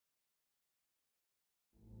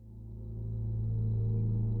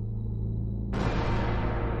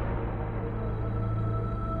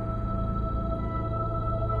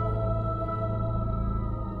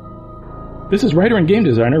This is writer and game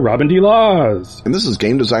designer Robin D. Laws. And this is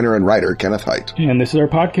game designer and writer Kenneth Hite. And this is our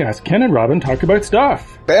podcast, Ken and Robin Talk About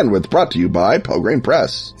Stuff. Bandwidth brought to you by Pelgrane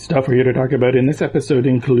Press. Stuff we're here to talk about in this episode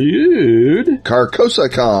include...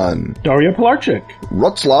 Carcosa-Con, Daria Pilarczyk,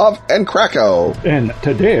 Wroclaw and Krakow, and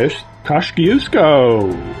Tadeusz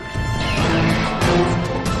Kościuszko.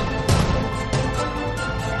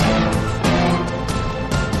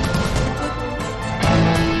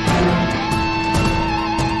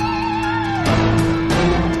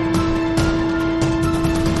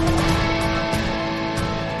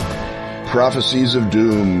 Prophecies of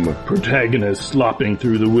Doom, Protagonists slopping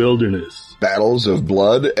through the wilderness, battles of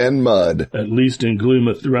blood and mud. At least in Gloom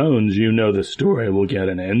of Thrones, you know the story will get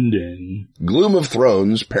an ending. Gloom of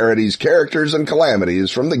Thrones parodies characters and calamities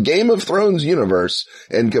from the Game of Thrones universe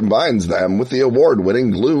and combines them with the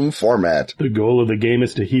award-winning Gloom format. The goal of the game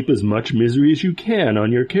is to heap as much misery as you can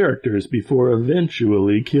on your characters before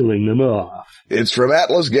eventually killing them off. It's from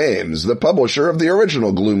Atlas Games, the publisher of the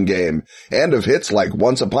original Gloom game, and of hits like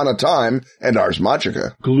Once Upon a Time and Ars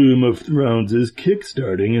Magica. Gloom of Thrones is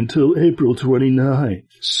kickstarting until April 29th.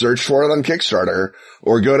 Search for it on Kickstarter,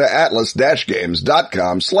 or go to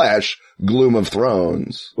atlas-games.com/Gloom of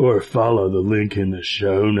Thrones. Or follow the link in the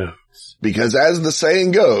show notes. Because as the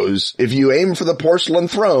saying goes, if you aim for the porcelain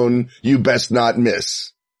throne, you best not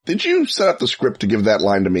miss. Did you set up the script to give that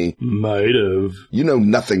line to me? Might have. You know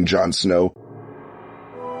nothing, Jon Snow.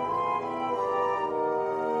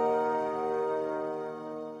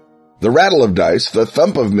 The rattle of dice, the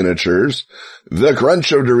thump of miniatures, the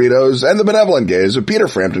crunch of Doritos, and the benevolent gaze of Peter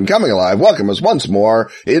Frampton coming alive welcome us once more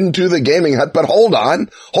into the gaming hut. But hold on,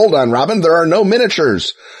 Robin, there are no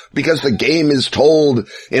miniatures, because the game is told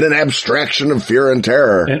in an abstraction of fear and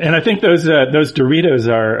terror. And I think those Doritos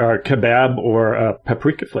are kebab or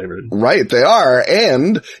paprika flavored. Right, they are,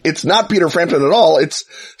 and it's not Peter Frampton at all. It's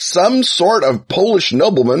some sort of Polish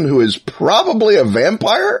nobleman who is probably a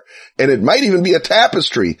vampire, and it might even be a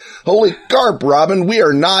tapestry. Holy carp, Robin, we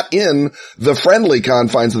are not in the friendly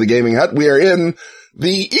confines of the gaming hut. We are in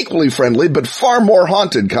the equally friendly but far more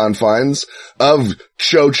haunted confines of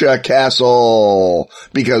Chocha Castle,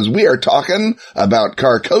 because we are talking about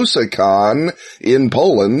Carcosa-Con in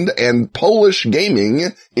Poland and Polish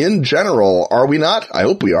gaming in general. Are we not? I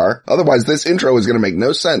hope we are. Otherwise, this intro is going to make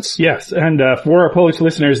no sense. Yes, and for our Polish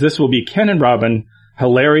listeners, this will be Ken and Robin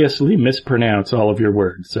hilariously mispronounce all of your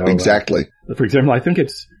words. So exactly. For example, I think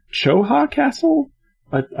it's Chocha Castle,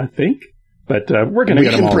 I think. But we're going to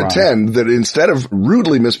get them all wrong. We can pretend that instead of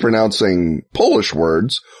rudely mispronouncing Polish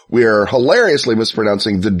words, we are hilariously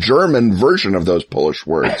mispronouncing the German version of those Polish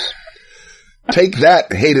words. Take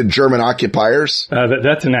that, hated German occupiers.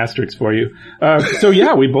 That's an asterisk for you. So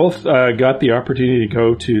yeah, we both got the opportunity to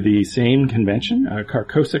go to the same convention,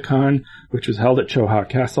 Carcosa-Con, which was held at Chocha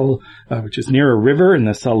Castle, which is near a river in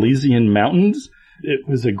the Silesian Mountains. It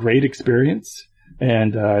was a great experience.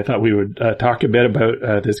 And I thought we would talk a bit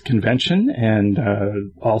about this convention and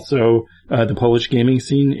also the Polish gaming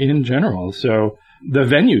scene in general. So the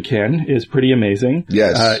venue, Ken, is pretty amazing.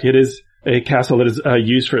 Yes. It is a castle that is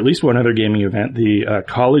used for at least one other gaming event, the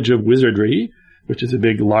College of Wizardry, which is a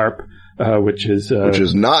big LARP, which is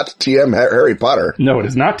not TM Harry Potter. No, it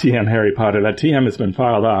is not TM Harry Potter. That TM has been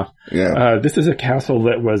filed off. Yeah. This is a castle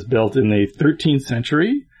that was built in the 13th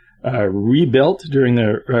century. Rebuilt during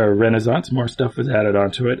the Renaissance. More stuff was added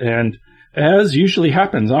onto it. And as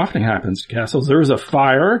often happens to castles, there was a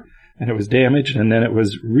fire and it was damaged, and then it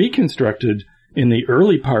was reconstructed in the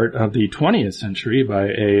early part of the 20th century by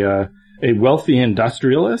a wealthy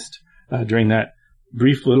industrialist during that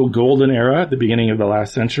brief little golden era at the beginning of the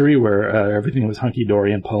last century where everything was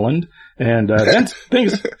hunky-dory in Poland. And then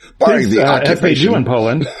things as they do in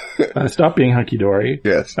Poland, stopped being hunky-dory.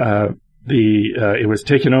 Yes. It was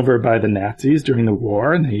taken over by the Nazis during the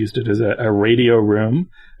war, and they used it as a radio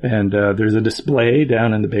room. And there's a display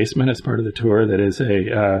down in the basement as part of the tour that is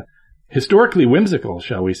a historically whimsical,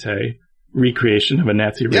 shall we say, recreation of a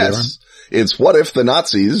Nazi radio room. Yes. It's what if the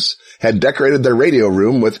Nazis had decorated their radio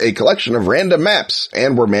room with a collection of random maps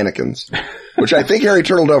and were mannequins. Which I think Harry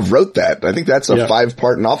Turtledove wrote that. I think that's a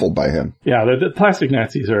 5-part novel by him. Yeah, the plastic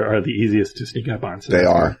Nazis are the easiest to sneak up on. So they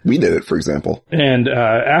are. We did it, for example. And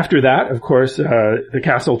after that, of course, the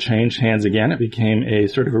castle changed hands again. It became a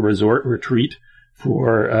sort of a resort retreat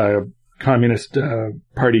for Communist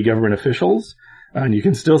Party government officials. And you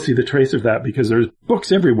can still see the trace of that because there's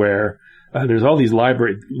books everywhere. There's all these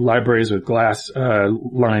libraries with glass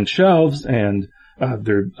lined shelves, and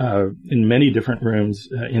they're in many different rooms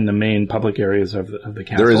in the main public areas of the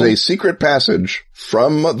castle. There is a secret passage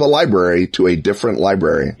from the library to a different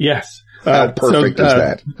library. Yes. How perfect is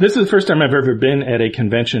that? This is the first time I've ever been at a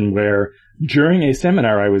convention where during a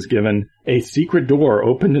seminar I was given, a secret door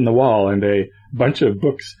opened in the wall and a bunch of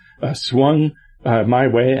books swung my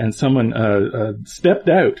way and someone stepped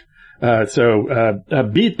out.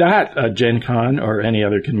 Beat that, Gen Con or any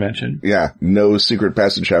other convention. Yeah, no secret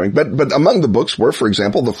passage having. But among the books were, for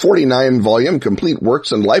example, the 49-volume Complete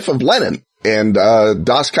Works and Life of Lenin and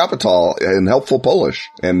Das Kapital in Helpful Polish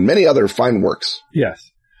and many other fine works. Yes.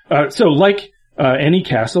 So like any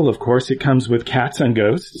castle, of course, it comes with cats and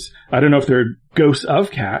ghosts. I don't know if they're ghosts of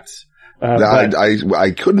cats.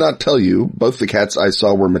 I could not tell you. Both the cats I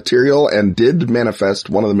saw were material and did manifest,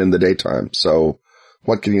 one of them in the daytime. So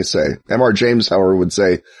what can you say? M.R. James, however, would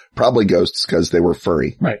say probably ghosts because they were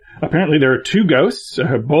furry. Right. Apparently there are two ghosts,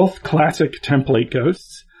 both classic template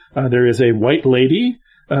ghosts. There is a white lady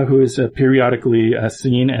who is periodically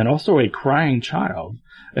seen, and also a crying child.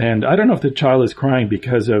 And I don't know if the child is crying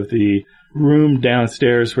because of the room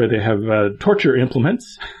downstairs where they have torture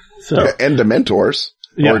implements. And Dementors.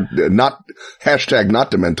 Yeah. Or not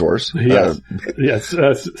Dementors. Yes.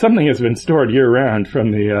 Yes. Something has been stored year round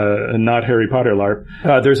from the not Harry Potter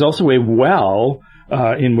LARP. There's also a well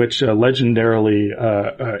in which legendarily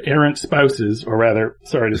errant spouses, or rather,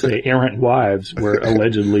 sorry to say, errant wives were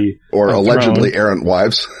allegedly allegedly errant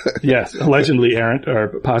wives. Yes, allegedly errant,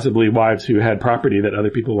 or possibly wives who had property that other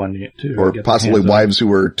people wanted to or get possibly wives who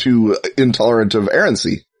were too intolerant of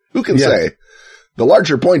errancy. Who can say? The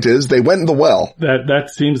larger point is they went in the well. That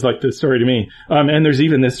seems like the story to me. And there's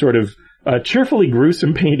even this sort of cheerfully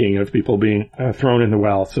gruesome painting of people being thrown in the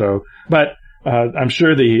well. So, but I'm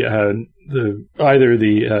sure either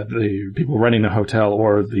the people running the hotel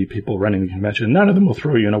or the people running the convention, none of them will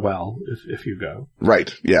throw you in a well if you go.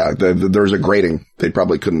 Right. Yeah. There's a grating. They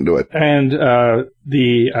probably couldn't do it. And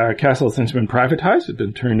the castle has since been privatized. It's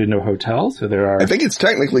been turned into a hotel. So there are. I think it's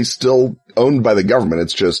technically still owned by the government.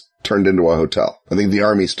 It's just turned into a hotel. I think the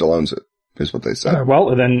army still owns it, is what they said.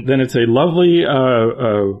 Well, then it's a lovely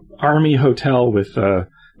army hotel with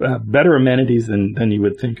better amenities than you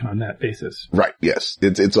would think on that basis. Right. Yes.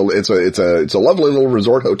 It's a lovely little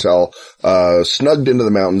resort hotel, snugged into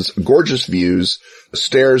the mountains, gorgeous views,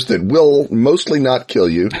 stairs that will mostly not kill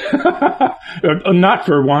you. Not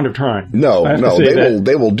for want of trying. No,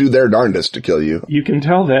 they will do their darndest to kill you. You can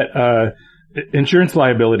tell that, insurance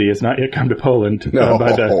liability has not yet come to Poland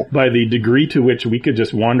by the degree to which we could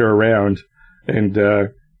just wander around and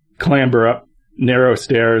clamber up narrow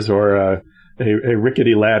stairs or a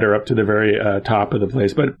rickety ladder up to the very top of the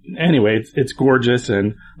place. But anyway, it's gorgeous,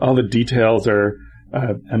 and all the details are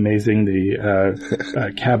amazing.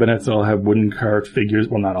 The cabinets all have wooden carved figures.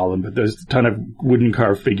 Well, not all of them, but there's a ton of wooden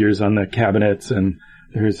carved figures on the cabinets, and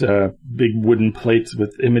there's big wooden plates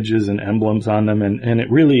with images and emblems on them, and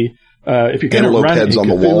it really. If you're going to run heads on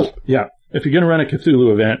the wall. Yeah. If you're going to run a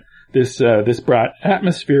Cthulhu event, this brought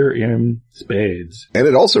atmosphere in spades. And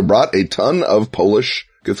it also brought a ton of Polish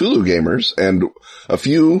Cthulhu gamers and a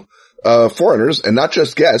few, foreigners, and not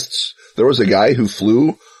just guests. There was a guy who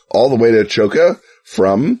flew all the way to Choka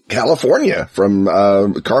from California, from,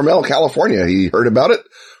 Carmel, California. He heard about it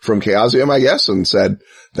from Chaosium, I guess, and said,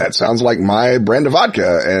 that sounds like my brand of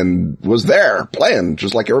vodka, and was there playing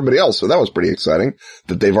just like everybody else. So that was pretty exciting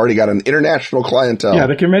that they've already got an international clientele. Yeah,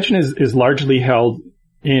 the convention is largely held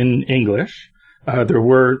in English. There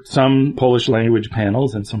were some Polish language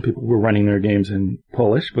panels and some people were running their games in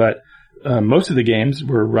Polish, but most of the games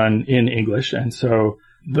were run in English. And so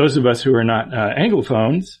those of us who are not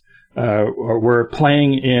Anglophones were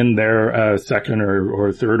playing in their second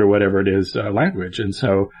or third or whatever it is language. And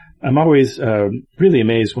so I'm always really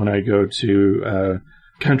amazed when I go to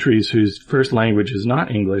countries whose first language is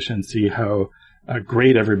not English and see how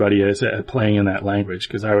great everybody is at playing in that language.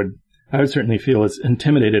 Because I would certainly feel as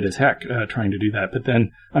intimidated as heck trying to do that. But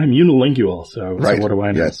then I'm unilingual, so what do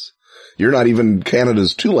I know? Yes, you're not even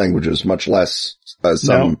Canada's two languages, much less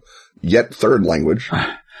some yet third language.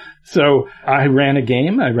 So I ran a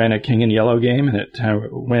game. I ran a King in Yellow game, and it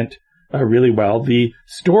went really well. The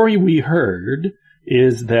story we heard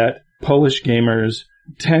is that Polish gamers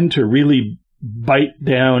tend to really bite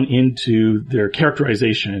down into their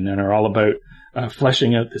characterization and are all about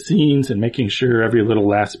fleshing out the scenes and making sure every little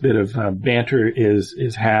last bit of banter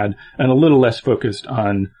is had, and a little less focused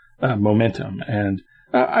on momentum. And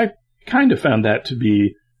I kind of found that to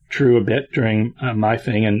be true a bit during my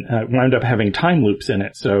thing, and wound up having time loops in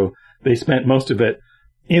it. So they spent most of it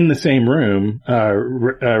in the same room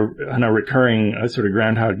on a recurring sort of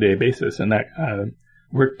Groundhog Day basis, and that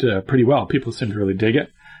worked pretty well. People seemed to really dig it.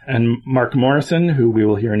 And Mark Morrison, who we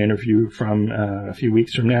will hear an interview from a few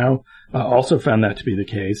weeks from now, also found that to be the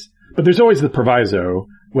case. But there's always the proviso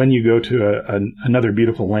when you go to another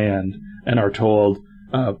beautiful land and are told,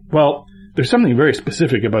 well, there's something very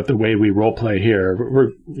specific about the way we role play here.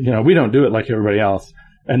 We don't do it like everybody else.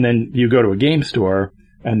 And then you go to a game store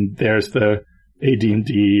and there's the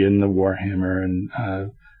AD&D and the Warhammer and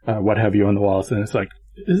what have you on the walls. And it's like,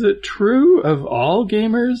 is it true of all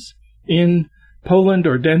gamers in Poland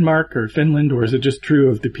or Denmark or Finland, or is it just true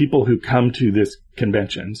of the people who come to this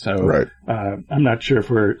convention? So right. I'm not sure if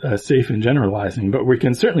we're safe in generalizing, but we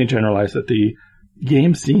can certainly generalize that the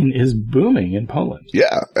game scene is booming in Poland.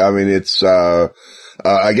 Yeah. I mean, it's,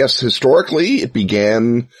 I guess historically it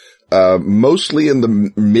began, mostly in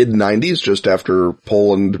the mid 90s, just after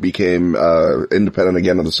Poland became, independent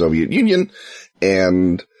again of the Soviet Union.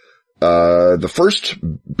 And, the first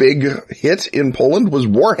big hit in Poland was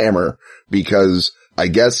Warhammer, because I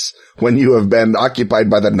guess when you have been occupied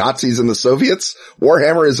by the Nazis and the Soviets,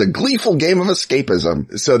 Warhammer is a gleeful game of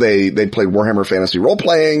escapism. So they played Warhammer Fantasy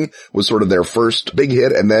Role-Playing, was sort of their first big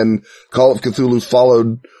hit, and then Call of Cthulhu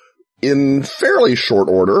followed in fairly short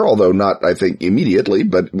order, although not, I think, immediately,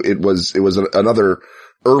 but it was another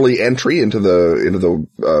early entry into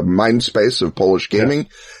the mind space of Polish gaming.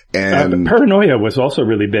 Yeah. And Paranoia was also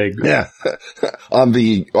really big. Yeah. On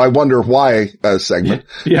the I wonder why segment.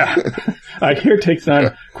 Yeah. I hear it takes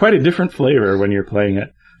on quite a different flavor when you're playing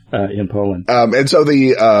it in Poland. And so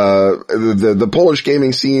the Polish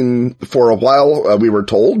gaming scene for a while, we were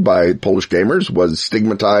told by Polish gamers, was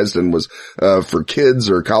stigmatized and was for kids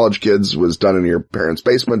or college kids, was done in your parents'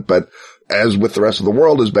 basement, but as with the rest of the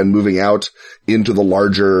world, has been moving out into the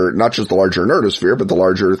larger, not just the larger nerdosphere, but the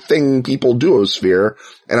larger thing people duosphere.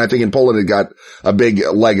 And I think in Poland it got a big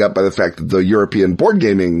leg up by the fact that the European board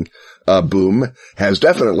gaming boom has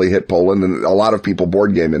definitely hit Poland, and a lot of people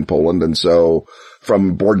board game in Poland. And so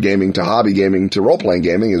from board gaming to hobby gaming to role-playing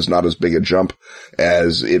gaming is not as big a jump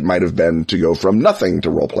as it might have been to go from nothing to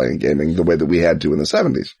role-playing gaming the way that we had to in the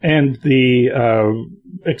 70s. And the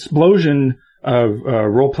explosion of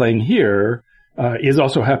role-playing here is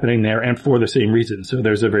also happening there, and for the same reason. So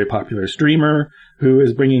there's a very popular streamer who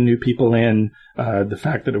is bringing new people in. The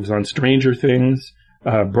fact that it was on Stranger Things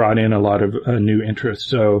brought in a lot of new interest.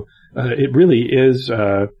 So it really is,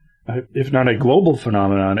 if not a global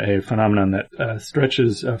phenomenon, a phenomenon that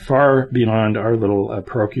stretches far beyond our little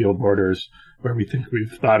parochial borders, where we think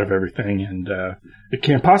we've thought of everything, and it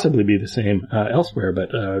can't possibly be the same elsewhere,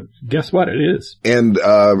 but guess what? It is. And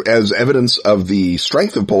as evidence of the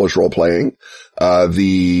strength of Polish role-playing,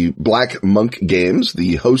 the Black Monk Games,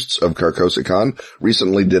 the hosts of Carcosa-Con,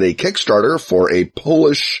 recently did a Kickstarter for a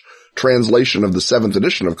Polish translation of the 7th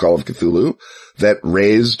edition of Call of Cthulhu that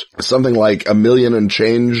raised something like $1 million and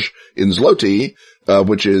change in zloty,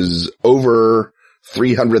 which is over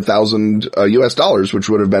 $300,000 US dollars, which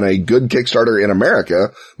would have been a good Kickstarter in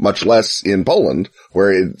America, much less in Poland,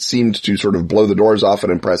 where it seemed to sort of blow the doors off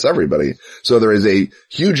and impress everybody. So there is a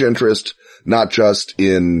huge interest, not just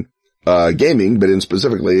in gaming, but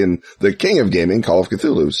specifically in the king of gaming, Call of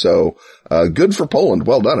Cthulhu. So good for Poland.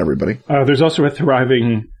 Well done, everybody. There's also a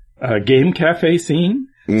thriving game cafe scene.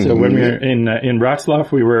 Mm-hmm. So when we were in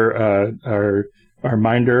Wrocław, we were our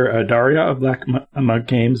minder, Daria of Black Monk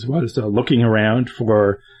Games, was looking around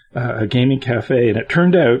for a gaming cafe, and it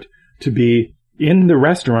turned out to be in the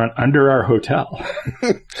restaurant under our hotel.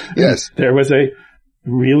 Yes. There was a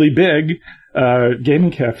really big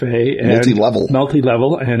gaming cafe. And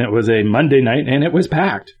multi-level, and it was a Monday night, and it was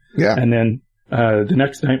packed. Yeah. And then the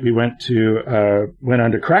next night we went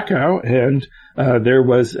on to Krakow, and there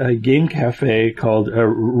was a game cafe called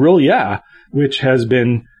Rulia, which has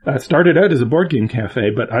been started out as a board game cafe,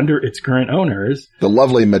 but under its current owners, the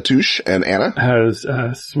lovely Matush and Anna, has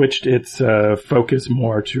switched its focus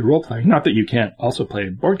more to role playing. Not that you can't also play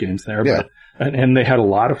board games there, yeah. But and they had a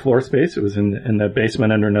lot of floor space. It was in the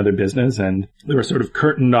basement under another business, and there were sort of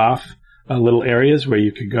curtained off little areas where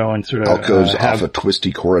you could go and sort of alcoves off a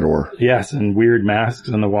twisty corridor. Yes, and weird masks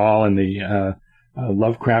on the wall, and the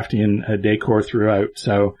Lovecraftian decor throughout.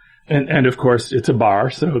 So. And of course, it's a bar,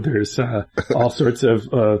 so there's all sorts of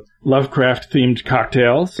Lovecraft-themed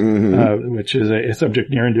cocktails, mm-hmm. Which is a subject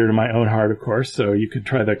near and dear to my own heart, of course. So you could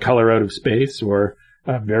try the Color Out of Space or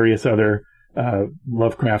various other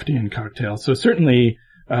Lovecraftian cocktails. So certainly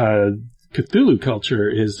Cthulhu culture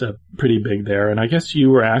is pretty big there. And I guess you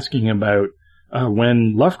were asking about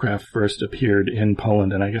when Lovecraft first appeared in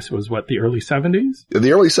Poland, and I guess it was, the early 70s?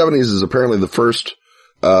 The early 70s is apparently the first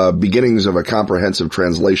beginnings of a comprehensive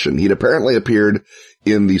translation. He'd apparently appeared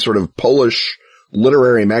in the sort of Polish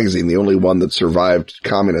literary magazine, the only one that survived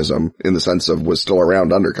communism in the sense of was still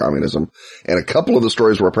around under communism. And a couple of the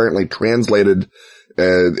stories were apparently translated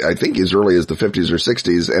I think as early as the 50s or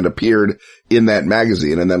 60s, and appeared in that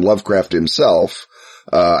magazine. And then Lovecraft himself,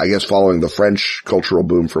 I guess following the French cultural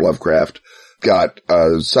boom for Lovecraft, got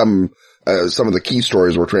some of the key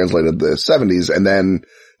stories were translated in the 70s, and then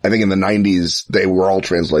I think in the 90s they were all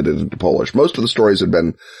translated into Polish. Most of the stories had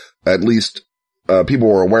been, at least people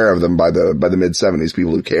were aware of them by the mid 70s,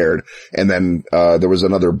 people who cared. And then there was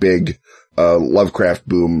another big Lovecraft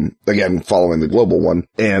boom, again following the global one,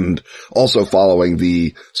 and also following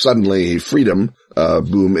the suddenly freedom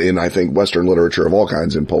boom in, I think, Western literature of all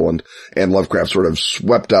kinds in Poland. And Lovecraft sort of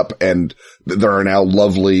swept up, and there are now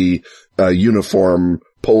lovely uniform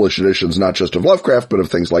Polish editions, not just of Lovecraft, but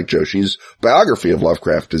of things like Joshi's biography of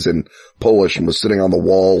Lovecraft is in Polish and was sitting on the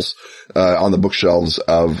walls, on the bookshelves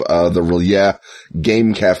of the Relia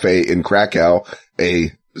Game Cafe in Krakow,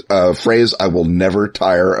 a phrase I will never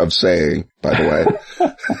tire of saying, by the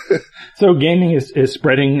way. So gaming is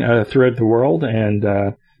spreading throughout the world,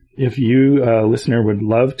 and if you, listener, would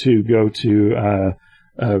love to go to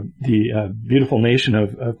the beautiful nation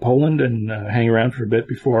of Poland and hang around for a bit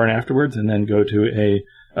before and afterwards, and then go to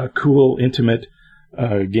a cool, intimate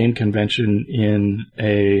game convention in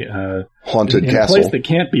a haunted in castle, a place that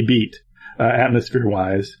can't be beat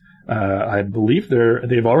atmosphere-wise. I believe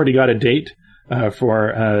they've already got a date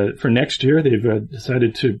for next year. They've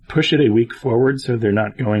decided to push it a week forward, so they're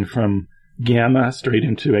not going from Gamma straight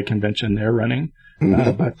into a convention they're running.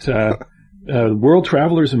 But world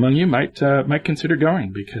travelers among you might consider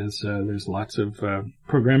going, because there's lots of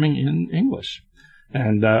programming in English.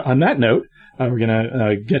 And on that note, we're going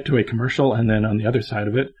to get to a commercial, and then on the other side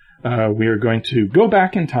of it, we are going to go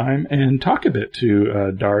back in time and talk a bit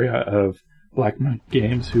to Daria of Black Monk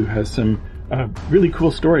Games, who has some really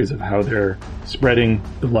cool stories of how they're spreading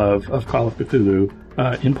the love of Call of Cthulhu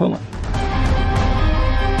in Poland.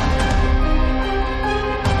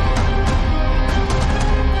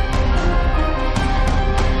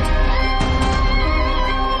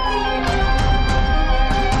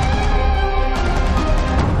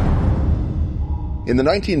 In the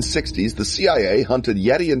 1960s, the CIA hunted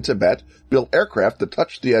Yeti in Tibet, built aircraft that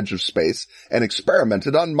touched the edge of space, and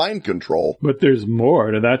experimented on mind control. But there's more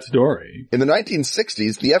to that story. In the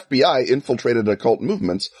 1960s, the FBI infiltrated occult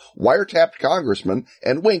movements, wiretapped congressmen,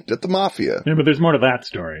 and winked at the mafia. Yeah, but there's more to that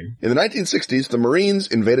story. In the 1960s, the Marines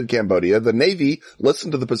invaded Cambodia, the Navy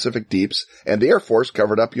listened to the Pacific Deeps, and the Air Force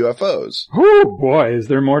covered up UFOs. Oh boy, is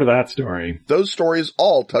there more to that story. Those stories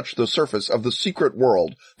all touch the surface of the secret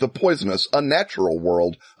world, the poisonous, unnatural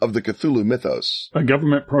world of the Cthulhu mythos. A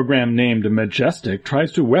government program named Majestic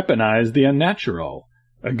tries to weaponize the unnatural.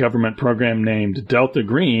 A government program named Delta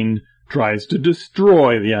Green tries to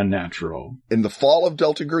destroy the unnatural. In the fall of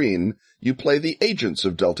Delta Green, you play the agents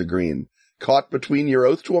of Delta Green, caught between your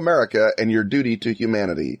oath to America and your duty to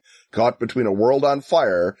humanity, caught between a world on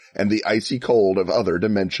fire and the icy cold of other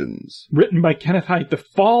dimensions. Written by Kenneth Hite, The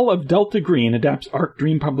Fall of Delta Green adapts Arc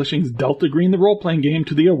Dream Publishing's Delta Green the role-playing game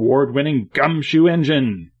to the award-winning Gumshoe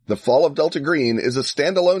engine. The Fall of Delta Green is a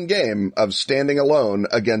standalone game of standing alone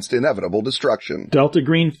against inevitable destruction. Delta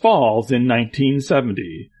Green falls in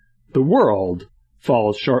 1970. The world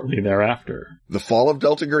falls shortly thereafter. The Fall of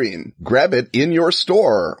Delta Green. Grab it in your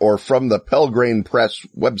store or from the Pelgrane Press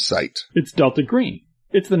website. It's Delta Green.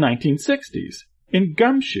 It's the 1960s. In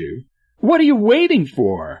Gumshoe. What are you waiting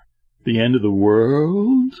for? The end of the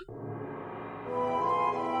world?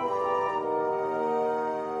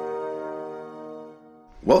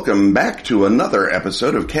 Welcome back to another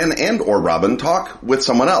episode of Ken and or Robin Talk with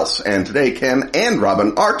Someone Else. And today Ken and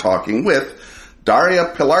Robin are talking with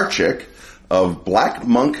Daria Pilarczyk of Black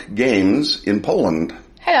Monk Games in Poland.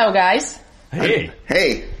 Hello, guys. Hey.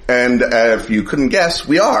 Hey. And if you couldn't guess,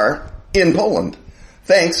 we are in Poland.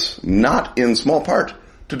 Thanks, not in small part,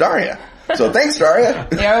 to Daria. So thanks, Daria.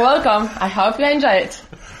 You're welcome. I hope you enjoy it.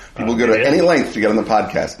 People go to any length to get on the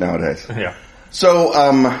podcast nowadays. Yeah. So,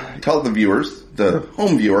 tell the viewers, the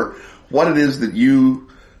home viewer, what it is that you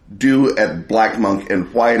do at Black Monk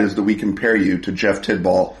and why it is that we compare you to Jeff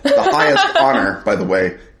Tidball, the highest honor, by the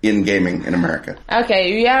way, in gaming in America.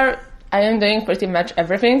 Okay, I am doing pretty much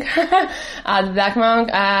everything at Black Monk.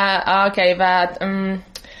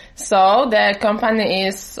 So the company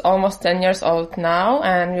is almost 10 years old now,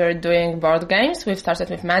 and we're doing board games. We've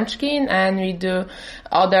started with Munchkin, and we do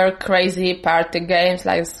other crazy party games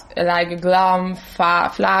like Glom,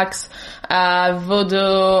 Flax,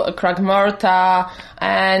 Voodoo, Kragmorta,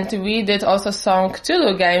 and we did also some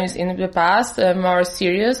Cthulhu games in the past, more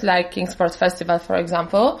serious, like Kingsport Festival, for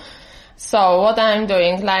example. So what I'm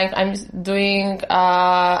doing, I'm doing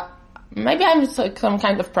maybe I'm some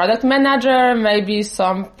kind of product manager, maybe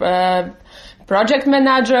some project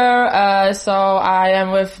manager. So I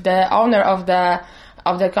am with the owner of the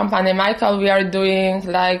company, Michael. We are doing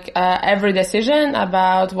like every decision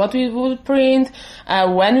about what we will print,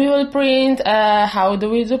 when we will print, how do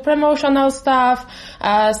we do promotional stuff.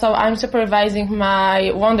 So I'm supervising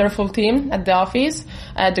my wonderful team at the office,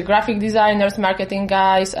 the graphic designers, marketing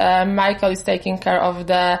guys. Michael is taking care of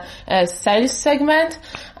the sales segment.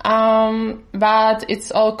 But it's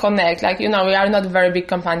all connect. Like, we are not a very big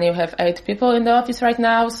company. We have 8 people in the office right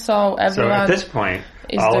now. So everyone. So at this point,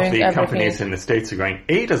 all of the companies in the States are going,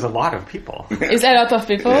 8 is a lot of people. It's a lot of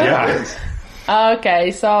people? Yeah. Okay.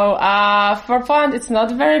 So, for Poland, it's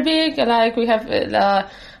not very big. Like, we have,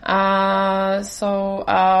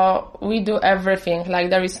 we do everything. Like,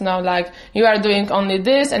 there is no, like, you are doing only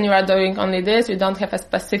this and you are doing only this. We don't have a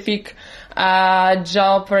specific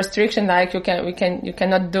job restriction, like you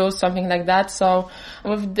cannot do something like that. So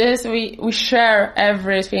with this, we share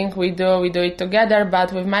everything we do it together,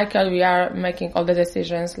 but with Michael, we are making all the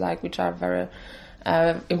decisions, like, which are very,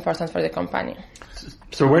 important for the company.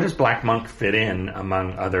 So where does Black Monk fit in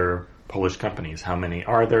among other Polish companies? How many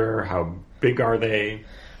are there? How big are they?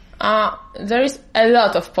 There is a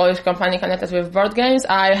lot of Polish company connected with board games.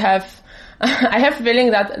 I have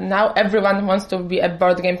feeling that now everyone wants to be a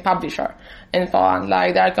board game publisher in Poland.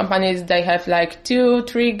 Like, there are companies, they have like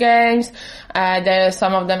 2-3 games.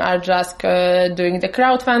 Some of them are just doing the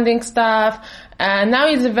crowdfunding stuff. And now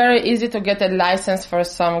it's very easy to get a license for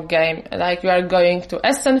some game. Like, you are going to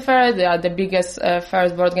Essen Fair. They are the biggest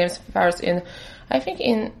board games fairs in, I think,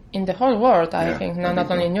 in the whole world. I think not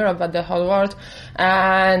only in Europe, but the whole world.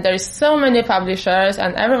 And there is so many publishers,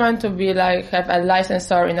 and everyone to be like have a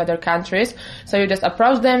licensor in other countries. So you just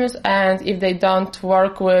approach them, and if they don't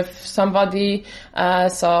work with somebody,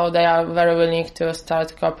 so they are very willing to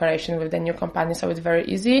start cooperation with the new company. So it's very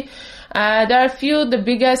easy. There are the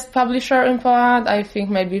biggest publisher in Poland. I think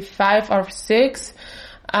maybe 5 or 6.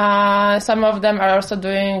 Some of them are also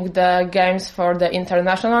doing the games for the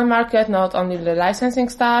international market, not only the licensing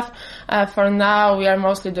stuff. For now, we are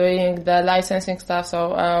mostly doing the licensing stuff.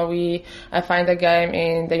 So, we find a game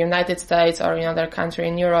in the United States or in another country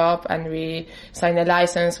in Europe, and we sign a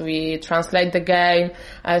license, we translate the game.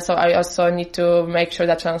 So I also need to make sure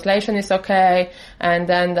that translation is okay. And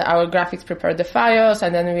then our graphics prepare the files,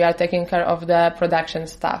 and then we are taking care of the production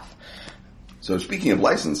stuff. So speaking of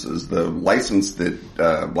licenses, the license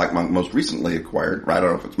that Black Monk most recently acquired, I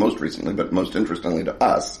don't know if it's most recently, but most interestingly to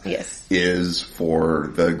us, is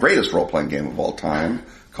for the greatest role-playing game of all time,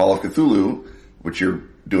 Call of Cthulhu, which you're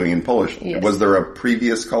doing in Polish. Yes. Was there a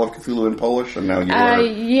previous Call of Cthulhu in Polish, and now you are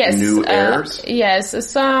new heirs? Yes.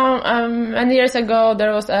 So many years ago,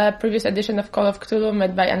 there was a previous edition of Call of Cthulhu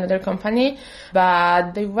made by another company,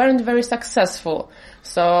 but they weren't very successful.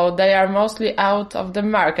 So they are mostly out of the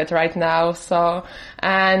market right now. So,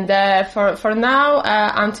 and for now,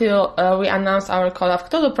 until we announced our Call of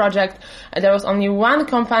Cthulhu project, there was only one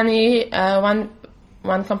company, one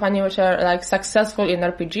company which are like successful in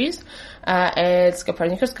RPGs. It's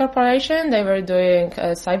Copernicus Corporation. They were doing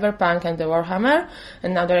Cyberpunk and the Warhammer,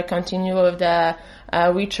 and now they continue with the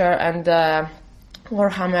Witcher and the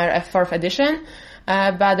Warhammer 4th edition.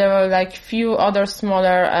 But there were like few other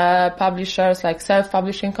smaller publishers, like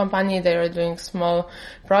self-publishing company. They were doing small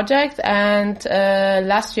projects, and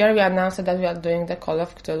last year we announced that we are doing the Call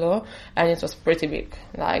of Cthulhu, and it was pretty big.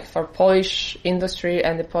 Like, for Polish industry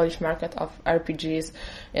and the Polish market of RPGs,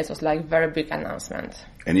 it was like very big announcement.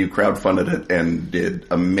 And you crowdfunded it and did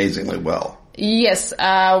amazingly well. Yes,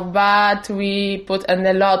 but we put in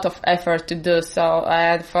a lot of effort to do so.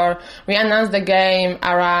 And we announced the game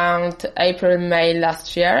around April, May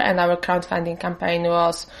last year, and our crowdfunding campaign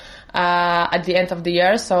was at the end of the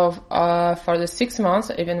year. So for the 6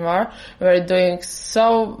 months, even more, we were doing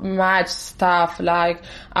so much stuff. Like,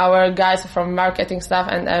 our guys from marketing stuff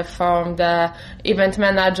and from the event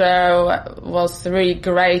manager was really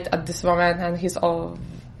great at this moment, and he's all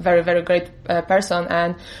very, very great person,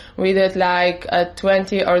 and we did like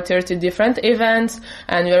 20 or 30 different events,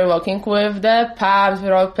 and we were working with the pubs,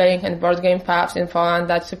 role-playing and board game pubs in Poland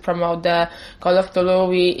that to promote the Call of Cthulhu.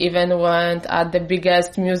 We even went at the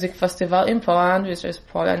biggest music festival in Poland, which is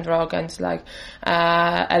Poland Rock, and it's like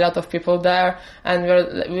a lot of people there, and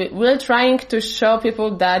we're trying to show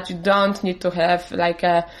people that you don't need to have like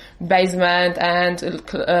a basement and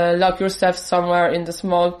lock yourself somewhere in the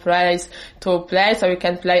small place to play, so you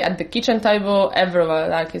can play at the kitchen table everywhere.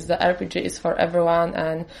 Like, the RPG is for everyone,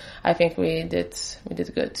 and I think we did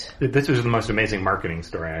good. This was the most amazing marketing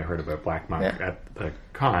story I heard about Black Monk at the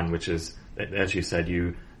con, which is, as you said,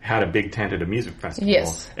 you had a big tent at a music festival.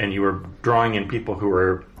 Yes. And you were drawing in people who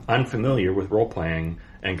were unfamiliar with role-playing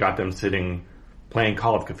and got them sitting playing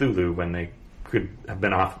Call of Cthulhu when they could have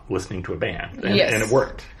been off listening to a band. And, Yes. and it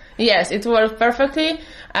worked. Yes, it worked perfectly.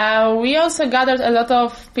 We also gathered a lot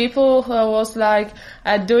of people who was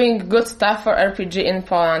doing good stuff for RPG in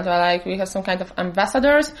Poland. We have some kind of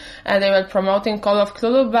ambassadors, and they were promoting Call of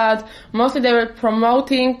Cthulhu, but mostly they were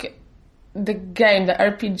promoting the game, the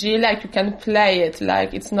RPG, you can play it.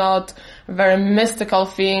 It's not a very mystical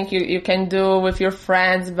thing you can do with your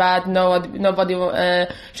friends, but nobody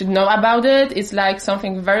should know about it. It's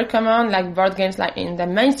something very common, like board games, in the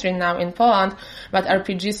mainstream now in Poland, but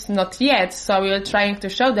RPGs not yet. So we are trying to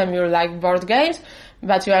show them you like board games,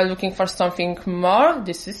 but you are looking for something more.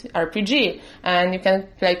 This is RPG, and you can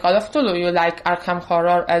play Call of Cthulhu. You like Arkham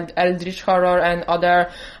Horror, Eldritch Horror, and other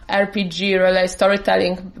RPG-related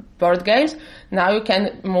storytelling board games. Now you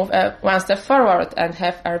can move one step forward and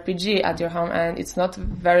have RPG at your home, and it's not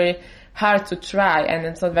very hard to try, and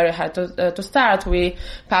it's not very hard to start. We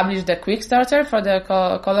published the quick starter for the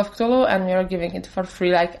Call of Cthulhu, and we are giving it for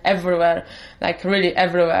free everywhere, really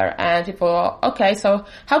everywhere. And people, okay, so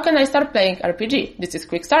how can I start playing RPG? This is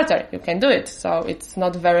quick starter. You can do it. So it's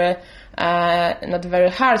not very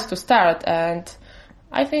hard to start, and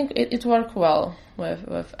I think it worked well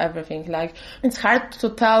with everything. It's hard to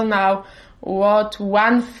tell now what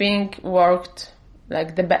one thing worked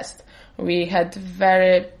the best. We had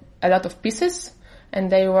a lot of pieces,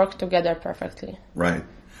 and they work together perfectly. Right.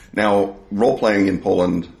 Now, role-playing in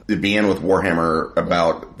Poland, it began with Warhammer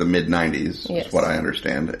about the mid-90s, Yes. is what I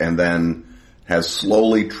understand, and then has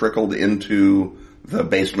slowly trickled into the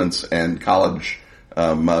basements and college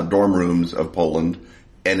dorm rooms of Poland.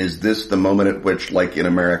 And is this the moment at which, in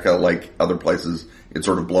America, other places, it's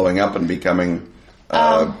sort of blowing up and becoming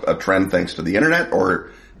a trend thanks to the internet,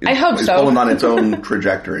 or... I hope is so. Poland on its own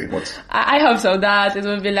trajectory? I hope so, that it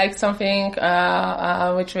will be something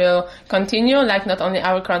which will continue, not only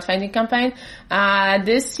our crowdfunding campaign.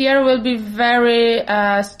 This year will be very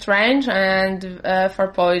strange and for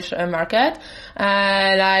Polish market.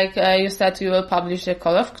 You said, you will publish the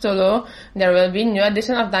Call of Cthulhu. There will be new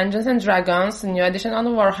edition of Dungeons and Dragons, new edition on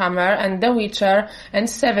Warhammer and The Witcher and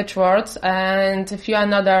Savage Worlds and a few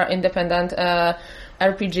another independent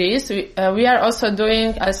RPGs. We are also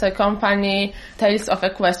doing as a company Tales of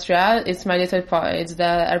Equestria. It's My Little Pony. It's the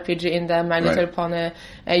RPG in the My Little Pony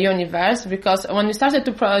universe. Because when we started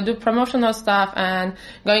to do promotional stuff and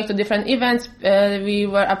going to different events, we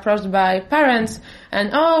were approached by parents and,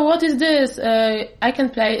 oh, what is this? I can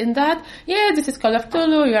play in that. Yeah, this is Call of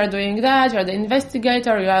Cthulhu. You are doing that. You are the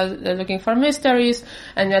investigator. You are looking for mysteries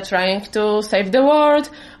and you are trying to save the world.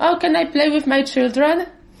 Oh, can I play with my children?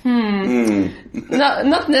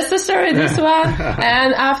 Not necessary this one.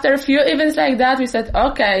 And after a few events like that, we said,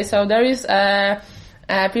 okay, so there is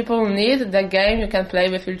people need the game you can play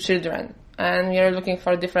with your children, and we are looking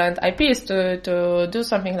for different IPs to do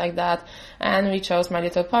something like that. And we chose My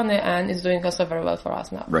Little Pony, and it's doing also very well for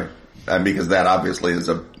us now. Right, and because that obviously is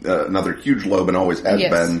another huge lobe and always has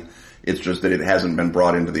been. It's just that it hasn't been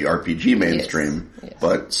brought into the RPG mainstream. Yes.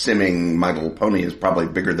 But simming My Little Pony is probably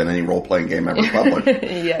bigger than any role-playing game ever published.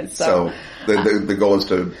 Yes. So the goal is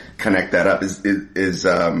to connect that up. Is this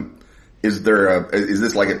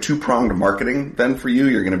a two-pronged marketing then for you?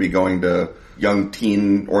 You're going to be going to young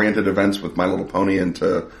teen-oriented events with My Little Pony and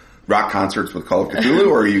to rock concerts with Call of Cthulhu,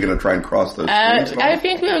 or are you going to try and cross those things? I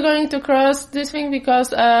think we are going to cross this thing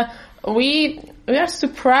because we are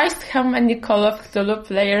surprised how many Call of Cthulhu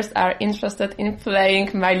players are interested in playing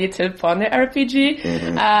My Little Pony RPG.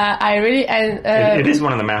 Mm-hmm. I really it is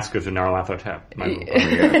one of the mascots of Nyarlathotep.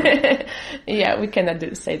 Yeah, we cannot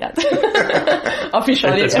say that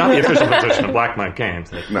officially. It's not the official position of Black Monk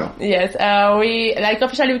Games. No. Yes, we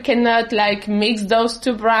officially we cannot mix those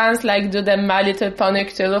two brands, do the My Little Pony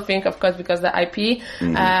Cthulhu thing, of course, because the IP.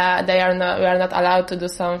 Mm-hmm. We are not allowed to do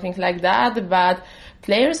something like that, but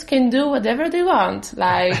players can do whatever they want, we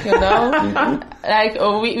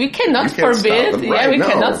cannot forbid. Yeah, we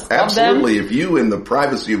cannot stop absolutely. them. If you, in the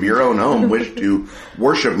privacy of your own home, wish to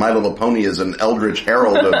worship My Little Pony as an eldritch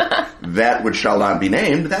herald of that which shall not be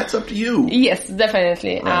named, that's up to you. Yes,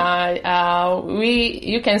 definitely. Right.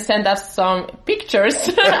 You can send us some pictures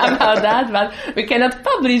about that, but we cannot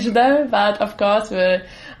publish them. But of course, we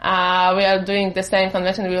are doing the same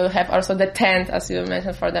convention. We will have also the tent, as you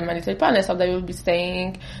mentioned, for the My Little Pony, so they will be staying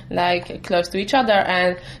close to each other,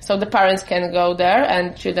 and so the parents can go there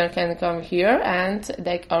and children can come here, and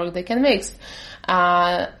they can mix.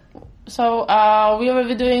 So we will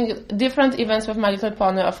be doing different events with My Little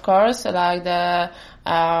Pony, of course, like the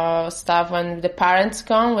stuff when the parents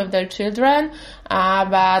come with their children.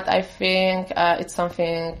 But I think it's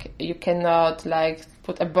something you cannot like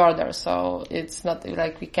put a border, so it's not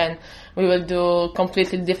like we will do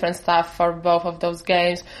completely different stuff for both of those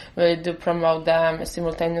games. We'll do promote them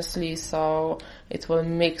simultaneously, so it will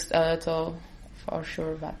mix a little for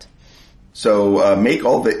sure, but. So make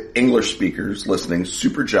all the English speakers listening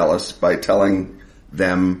super jealous by telling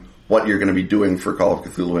them what you're going to be doing for Call of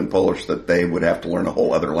Cthulhu in Polish, that they would have to learn a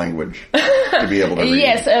whole other language to be able to read.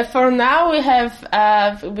 Yes, for now we have,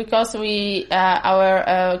 because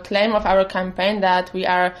our claim of our campaign that we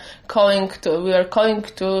are calling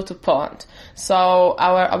to Poland. So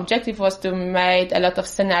our objective was to make a lot of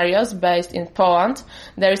scenarios based in Poland.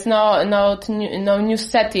 There is no new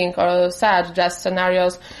setting or such, just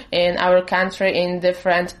scenarios in our country in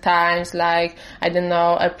different times, like, I don't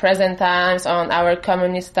know, present times, on our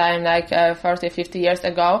communist time, like 40, 50 years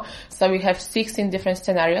ago. So we have 16 different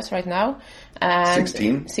scenarios right now. And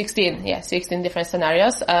 16? 16, yeah, 16 different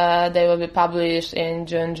scenarios. They will be published in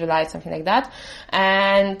June, July, something like that.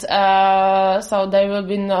 And so they will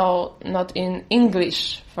be not in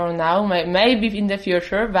English for now, maybe in the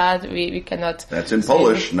future, but we cannot. That's in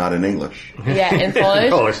Polish, not in English. Yeah, in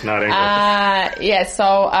Polish. Polish, not English. Yeah,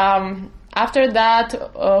 so after that,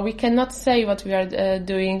 we cannot say what we are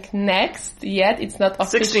doing next yet. It's not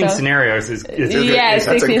official. 16 scenarios is yes,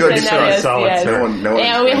 that's 16 a good scenarios. start. Yes. No one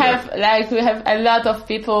Yeah, we have a lot of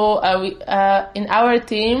people in our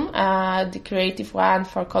team, the creative one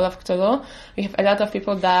for Call of Cthulhu. We have a lot of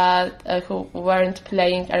people that who weren't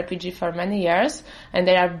playing RPG for many years, and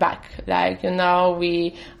they are back. Like,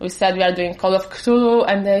 we said we are doing Call of Cthulhu,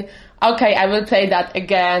 and they. Okay, I will play that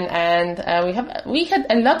again, and we had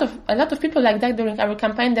a lot of people like that during our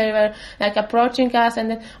campaign. They were like approaching us, and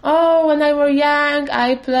then, when I was young,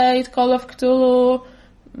 I played Call of Cthulhu,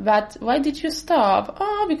 but why did you stop?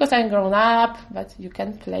 Because I'm grown up. But you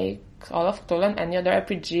can play Call of Cthulhu and any other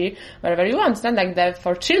RPG wherever you want. It's not like that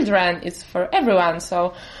for children; it's for everyone.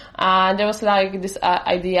 So there was like this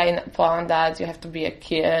idea in Poland that you have to be a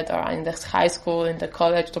kid or in the high school, in the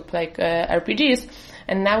college to play RPGs.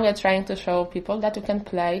 And now we are trying to show people that you can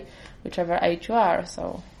play whichever age you are.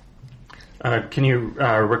 So, can you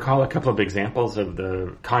recall a couple of examples of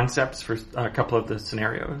the concepts for a couple of the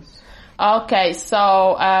scenarios? Okay,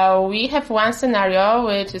 so we have one scenario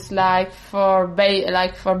which is like for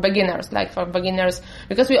beginners,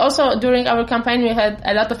 because we also during our campaign we had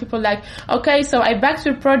a lot of people like, okay, so I backed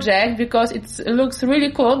your project because it looks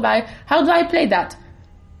really cool, but how do I play that?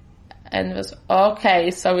 And it was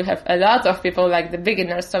okay, so we have a lot of people like the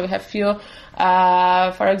beginners. So we have few,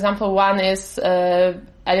 for example, one is a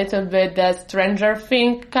little bit the Stranger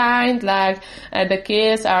Thing kind, like the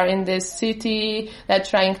kids are in this city, they're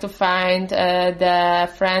trying to find the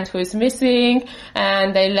friend who is missing,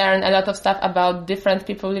 and they learn a lot of stuff about different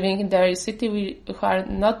people living in their city who are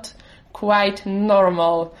not quite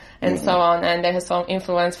normal, and so on. And they have some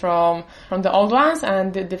influence from the old ones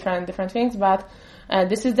and the different things, but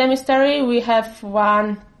this is the mystery. We have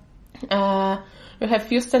we have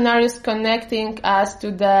few scenarios connecting us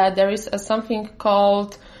to there is something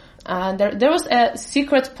called, there was a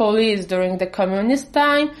secret police during the communist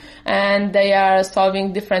time, and they are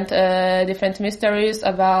solving different mysteries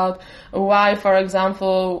about why, for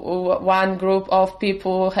example, one group of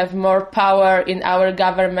people have more power in our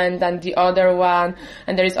government than the other one,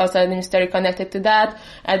 and there is also a mystery connected to that.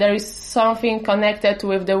 There is something connected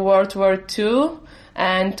with the World War II,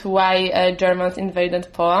 and why Germans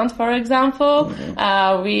invaded Poland, for example.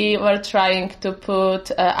 We were trying to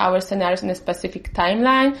put our scenarios in a specific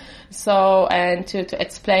timeline, so, and to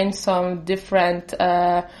explain some different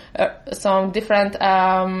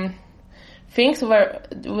things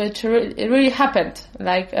which really happened,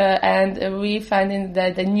 like, and we finding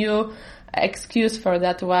that the new excuse for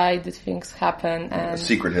that, why these things happen, and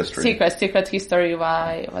secret history,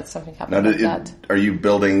 why something happened like that. Are you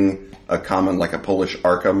building a common, like a Polish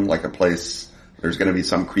Arkham, like a place, there's going to be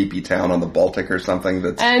some creepy town on the Baltic or something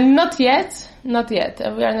that's... Not yet. We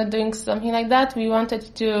are not doing something like that. We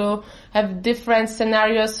wanted to have different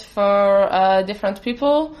scenarios for different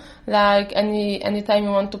people. Like any time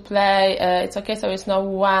you want to play, it's okay. So it's not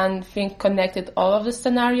one thing connected all of the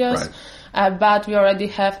scenarios. Right. But we already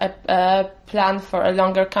have a plan for a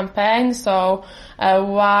longer campaign. So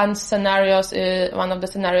one of the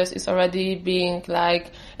scenarios is already being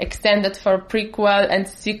like extended for prequel and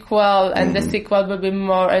sequel, and the sequel will be a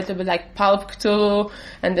little bit like Pulp Cthulhu,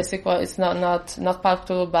 and the sequel is not Pulp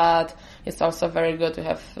Cthulhu, but it's also very good to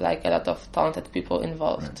have like a lot of talented people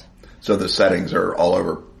involved. Right. So the settings are all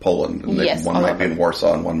over Poland. And Yes, one all might be over. in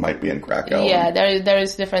Warsaw and one might be in Krakow. Yeah, there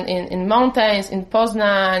is different in mountains, in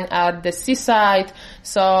Poznan, at the seaside,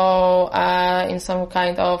 so in some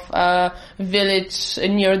kind of village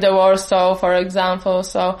near the Warsaw, for example.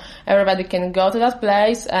 So everybody can go to that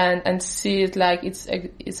place and see it like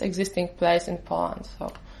it's existing place in Poland.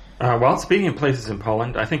 So. Well, speaking of places in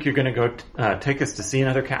Poland, I think you're going to go take us to see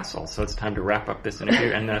another castle. So it's time to wrap up this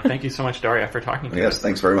interview. And thank you so much, Daria, for talking to us. Yes,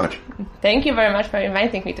 thanks very much. Thank you very much for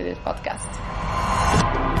inviting me to this podcast.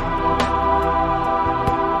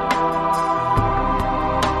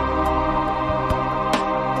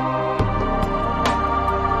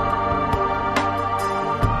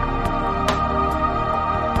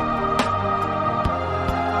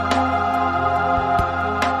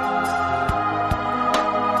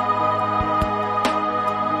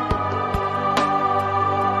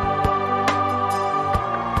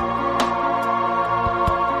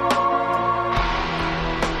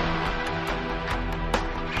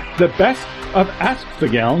 The best of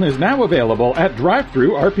Askfageln is now available at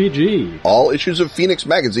Drive-Thru RPG. All issues of Phoenix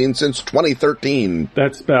Magazine since 2013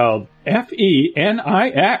 That's spelled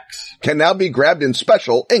F-E-N-I-X. can now be grabbed in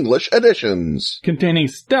special English editions. Containing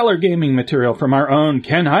stellar gaming material from our own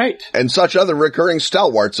Ken Hite And such other recurring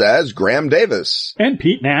stalwarts as Graham Davis. and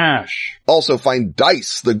Pete Nash. Also find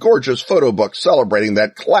Dice, the gorgeous photo book celebrating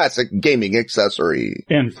that classic gaming accessory.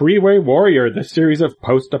 And Freeway Warrior, the series of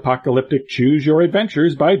post-apocalyptic Choose Your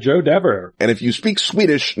Adventures by Joe Dever. And if you speak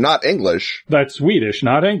Swedish, not English, That's Swedish,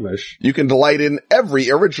 not English. you can delight in every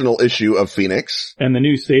original issue of Phoenix. And the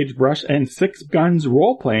new Sagebrush and Six Guns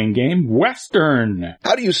role-playing game, Western.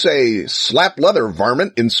 How do you say slap leather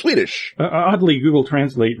varmint in Swedish? Oddly, Google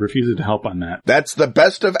Translate refuses to help on that. That's the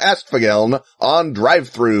best of Askfageln on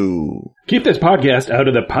Drive-Thru. Keep this podcast out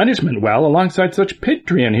of the punishment well alongside such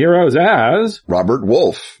Patreon heroes as Robert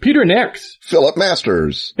Wolf, Peter Nix Philip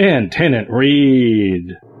Masters, and Tennant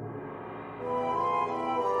Reed.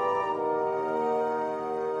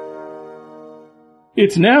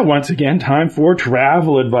 It's now once again time for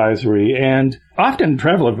Travel Advisory, and often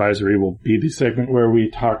Travel Advisory will be the segment where we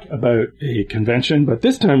talk about a convention, but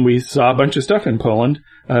this time we saw a bunch of stuff in Poland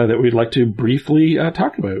that we'd like to briefly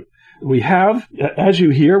talk about. We have, as you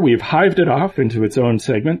hear, we've hived it off into its own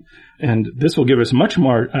segment, and this will give us much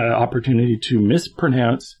more opportunity to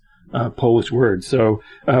mispronounce Polish words. So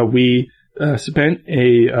we spent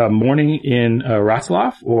a morning in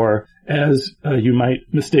Wrocław, or as you might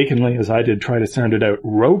mistakenly, as I did, try to sound it out,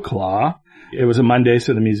 Wrocław. It was a Monday,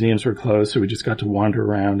 so the museums were closed, so we just got to wander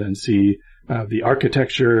around and see the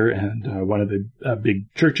architecture and one of the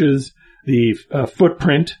big churches. The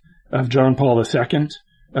footprint of John Paul II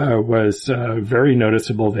was very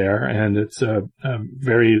noticeable there, and it's a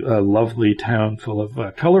very lovely town full of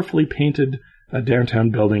colorfully painted downtown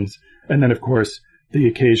buildings. And then, of course, the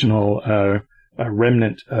occasional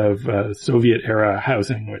remnant of Soviet-era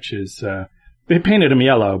housing, which is they painted them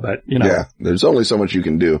yellow, but, you know. Yeah, there's only so much you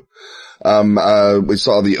can do. We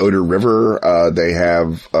saw the Oder River. They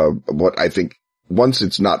have what I think, once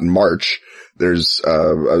it's not in March, there's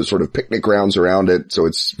a sort of picnic grounds around it, so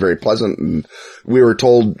it's very pleasant. And we were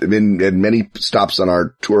told in many stops on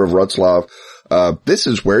our tour of Wrocław, this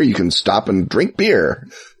is where you can stop and drink beer.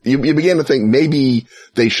 You began to think maybe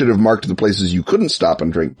they should have marked the places you couldn't stop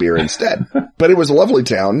and drink beer instead. But it was a lovely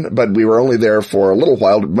town, but we were only there for a little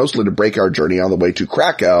while, mostly to break our journey on the way to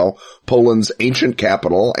Krakow, Poland's ancient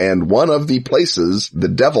capital, and one of the places the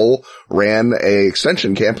devil ran a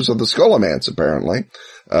extension campus of the Scholomance, apparently,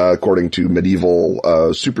 according to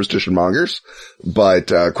medieval superstition mongers. But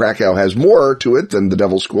Krakow has more to it than the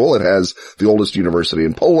Devil's School. It has the oldest university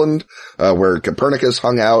in Poland, where Copernicus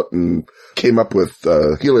hung out and came up with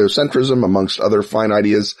heliocentrism, amongst other fine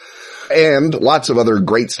ideas, and lots of other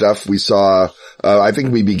great stuff. We saw, I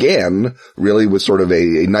think we began really with sort of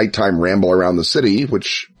a nighttime ramble around the city,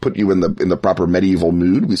 which put you in the proper medieval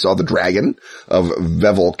mood. We saw the dragon of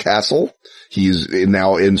Wewel Castle. He's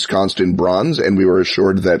now ensconced in bronze, and we were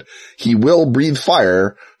assured that he will breathe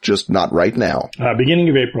fire, just not right now. Beginning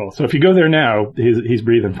of April. So if you go there now, he's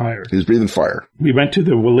breathing fire. He's breathing fire. We went to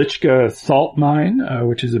the Woliczka salt mine,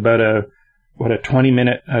 which is about a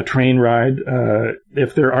 20-minute train ride,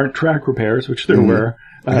 if there aren't track repairs, which there were,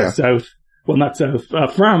 from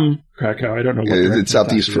Krakow. I don't know what it's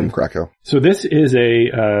southeast from Krakow. So this is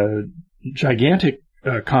a gigantic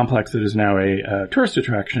complex that is now a tourist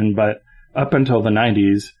attraction, but up until the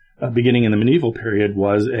 90s, beginning in the medieval period,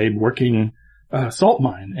 was a working salt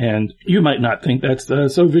mine. And you might not think that's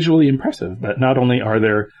so visually impressive, but not only are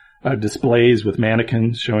there displays with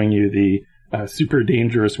mannequins showing you the super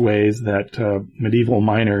dangerous ways that medieval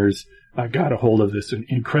miners got a hold of this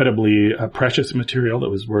incredibly precious material that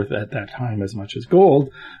was worth at that time as much as gold.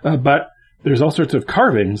 But there's all sorts of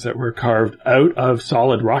carvings that were carved out of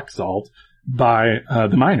solid rock salt by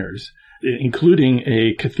the miners, including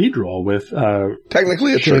a cathedral with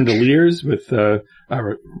technically a chandeliers with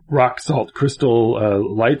rock salt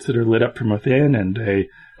crystal lights that are lit up from within, and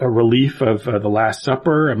a relief of the Last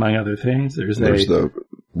Supper, among other things. There's the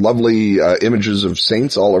lovely images of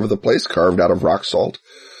saints all over the place, carved out of rock salt.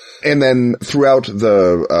 And then throughout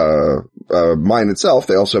the mine itself,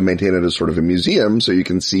 they also maintain it as sort of a museum, so you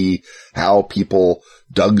can see how people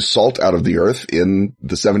dug salt out of the earth in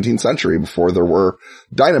the 17th century before there were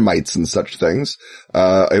dynamites and such things.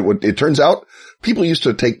 It turns out people used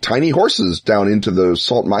to take tiny horses down into those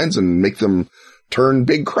salt mines and make them turn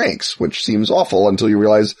big cranks, which seems awful until you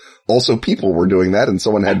realize also people were doing that and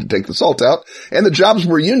someone had to take the salt out. And the jobs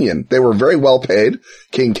were union. They were very well paid.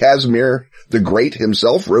 King Casimir the Great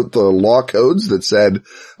himself wrote the law codes that said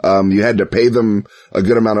you had to pay them a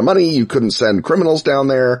good amount of money. You couldn't send criminals down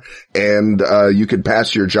there, and you could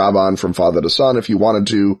pass your job on from father to son if you wanted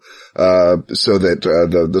to, so that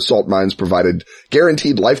the salt mines provided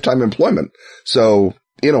guaranteed lifetime employment. So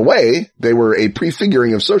in a way, they were a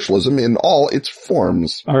prefiguring of socialism in all its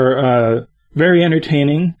forms. Our very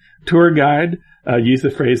entertaining tour guide used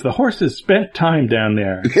the phrase, the horses spent time down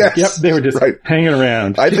there. Yes, yep, they were just hanging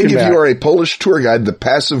around. I think if you are a Polish tour guide, the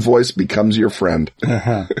passive voice becomes your friend.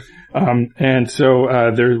 Uh-huh. And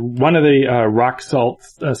so there's one of the rock salt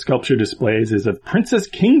sculpture displays is of Princess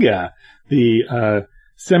Kinga, the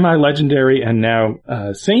semi-legendary and now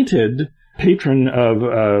sainted patron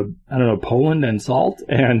of Poland and salt.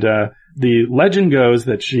 And the legend goes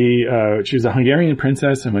that she was a Hungarian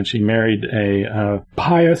princess, and when she married a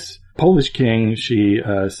pious Polish king, she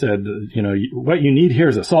said, what you need here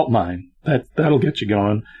is a salt mine. That'll get you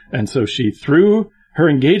going. And so she threw her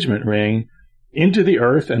engagement ring into the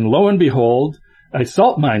earth, and lo and behold, a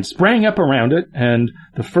salt mine sprang up around it, and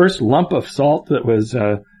the first lump of salt that was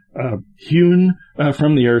hewn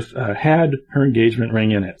from the earth had her engagement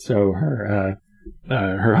ring in it. So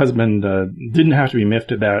her husband didn't have to be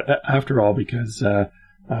miffed at that after all, because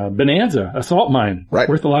Bonanza, a salt mine,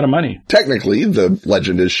 worth a lot of money. Technically, the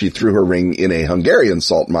legend is she threw her ring in a Hungarian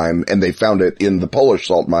salt mine, and they found it in the Polish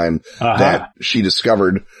salt mine that she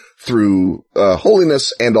discovered through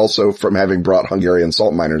holiness, and also from having brought Hungarian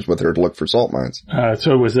salt miners with her to look for salt mines.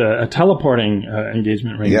 So it was a teleporting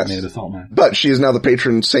engagement ring that made a salt mine. But she is now the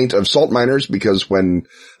patron saint of salt miners, because when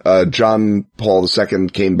John Paul II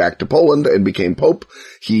came back to Poland and became Pope,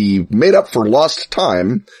 he made up for lost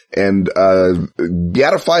time and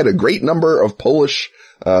beatified a great number of Polish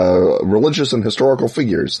religious and historical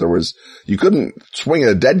figures. You couldn't swing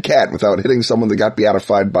a dead cat without hitting someone that got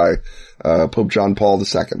beatified by Pope John Paul II.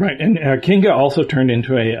 Right, and Kinga also turned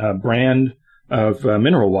into a brand of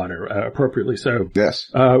mineral water, appropriately so.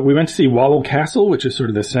 Yes. We went to see Wawel Castle, which is sort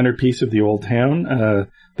of the centerpiece of the old town.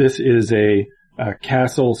 This is a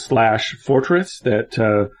castle/fortress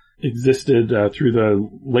that existed through the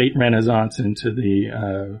late Renaissance into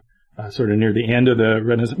the sort of near the end of the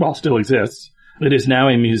Renaissance. Well, still exists. It is now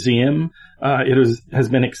a museum. It has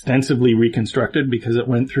been extensively reconstructed because it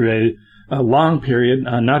went through a long period,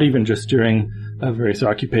 not even just during various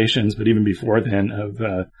occupations, but even before then,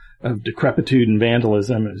 of decrepitude and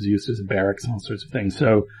vandalism. It was used as a barracks and all sorts of things.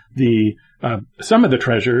 So some of the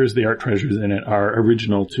treasures, the art treasures in it, are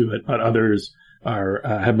original to it, but others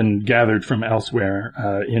have been gathered from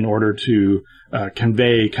elsewhere in order to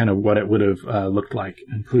convey kind of what it would have looked like,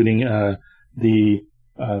 including the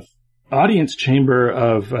audience chamber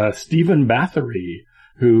of Stephen Bathory,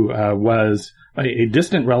 who was a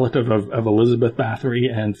distant relative of Elizabeth Bathory,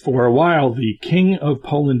 and for a while the King of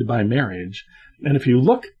Poland by marriage. And if you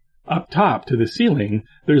look up top to the ceiling,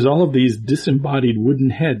 there's all of these disembodied wooden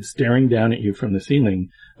heads staring down at you from the ceiling,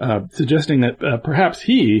 suggesting that perhaps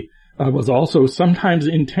he was also sometimes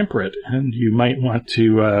intemperate, and you might want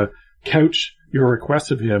to couch your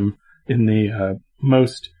requests of him in the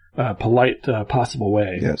most polite possible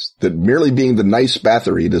way. Yes, that merely being the nice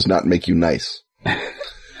Bathory does not make you nice.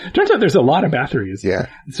 Turns out there's a lot of Bathories. Yeah.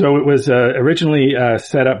 So it was originally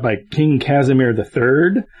set up by King Casimir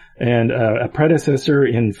III, and a predecessor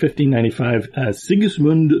in 1595,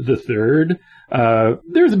 Sigismund III.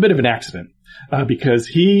 There was a bit of an accident because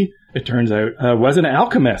he, it turns out, was an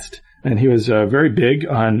alchemist, and he was very big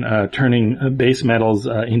on turning base metals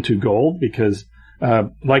into gold because,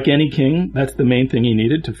 like any king, that's the main thing he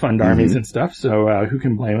needed to fund armies and stuff. So who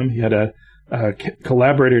can blame him? He had a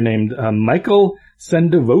collaborator named Michael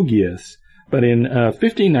Sendivogius. But in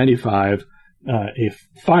 1595, a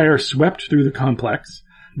fire swept through the complex.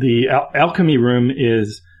 The alchemy room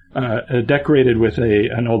is decorated with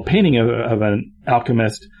an old painting of an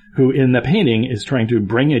alchemist who in the painting is trying to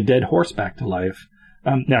bring a dead horse back to life.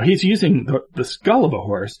 Now he's using the skull of a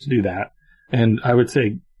horse to do that. And I would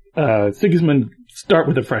say, Sigismund, start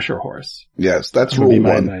with a fresher horse. Yes, that's rule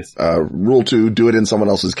 1. Rule 2, do it in someone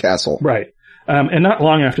else's castle. Right. And not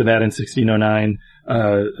long after that, in 1609,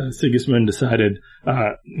 Sigismund decided,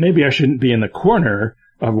 maybe I shouldn't be in the corner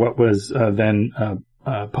of what was, then,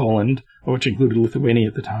 Poland, which included Lithuania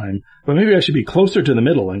at the time, but maybe I should be closer to the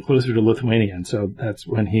middle and closer to Lithuania. And so that's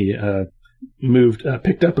when he,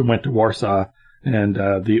 picked up and went to Warsaw, and,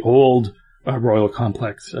 the old, royal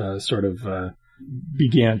complex,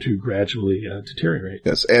 began to gradually deteriorate.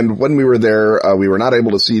 Yes, and when we were there, we were not able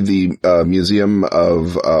to see the Museum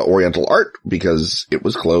of Oriental Art because it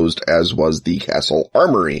was closed, as was the castle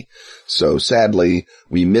armory. So sadly,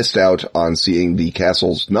 we missed out on seeing the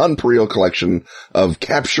castle's non-imperial collection of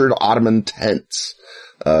captured Ottoman tents.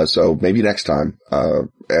 So maybe next time.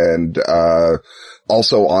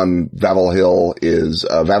 Also on Wawel Hill is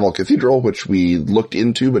Wawel Cathedral, which we looked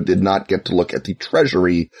into but did not get to look at the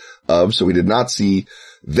treasury of, so we did not see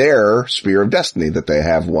their Spear of Destiny that they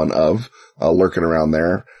have one of lurking around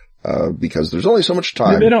there because there's only so much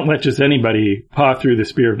time. They don't let just anybody paw through the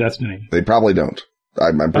Spear of Destiny. They probably don't.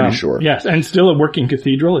 I'm pretty sure. Yes, and still a working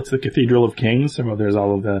cathedral. It's the Cathedral of Kings, so there's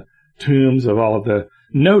all of the tombs of all of the,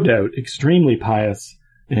 no doubt, extremely pious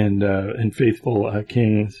and faithful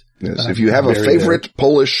kings. Yes, if you have a favorite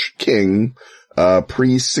Polish king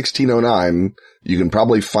pre-1609, you can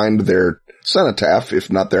probably find their cenotaph, if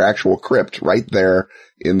not their actual crypt, right there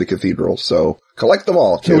in the cathedral. So collect them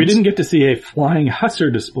all, kids. So we didn't get to see a flying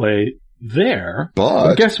hussar display there,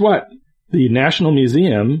 but guess what? The National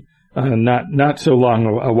Museum, not so long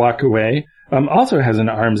a walk away, also has an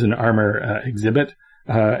arms and armor exhibit,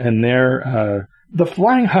 and there the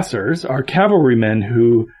flying hussars are cavalrymen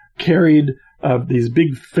who carried these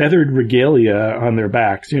big feathered regalia on their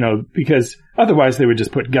backs, because otherwise they would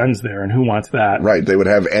just put guns there, and who wants that? Right, they would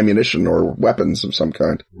have ammunition or weapons of some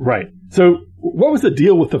kind. Right. So what was the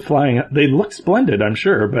deal with the flying? They look splendid, I'm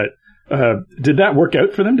sure, but did that work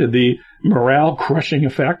out for them? Did the morale-crushing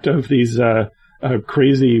effect of these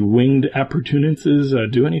crazy winged appurtenances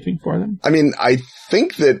do anything for them? I mean, I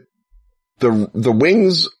think that the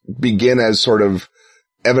wings begin as sort of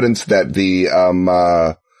evidence that the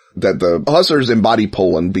hussars embody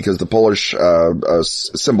Poland, because the Polish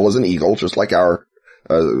symbol is an eagle, just like our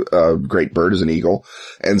great bird is an eagle.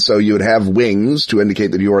 And so you would have wings to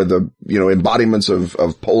indicate that you are the, embodiments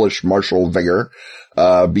of Polish martial vigor.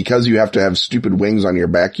 Because you have to have stupid wings on your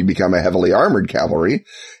back, you become a heavily armored cavalry.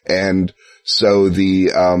 And so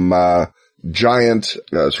the giant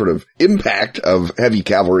sort of impact of heavy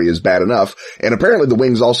cavalry is bad enough. And apparently the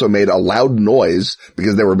wings also made a loud noise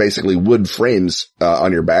because they were basically wood frames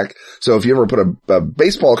on your back. So if you ever put a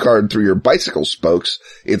baseball card through your bicycle spokes,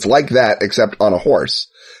 it's like that except on a horse.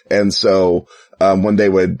 And so when they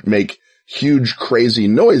would make huge crazy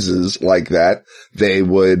noises like that, they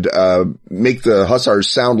would make the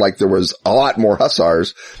hussars sound like there was a lot more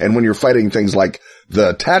hussars. And when you're fighting things like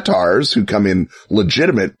the Tatars, who come in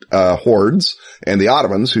legitimate hordes, and the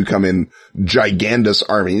Ottomans, who come in gigantous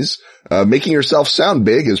armies, making yourself sound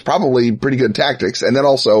big is probably pretty good tactics. And then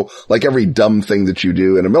also, like every dumb thing that you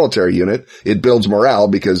do in a military unit, it builds morale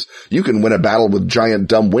because you can win a battle with giant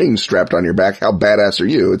dumb wings strapped on your back. How badass are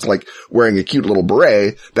you? It's like wearing a cute little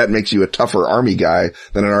beret. That makes you a tougher army guy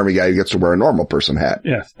than an army guy who gets to wear a normal person hat.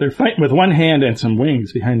 Yes, they're fighting with one hand and some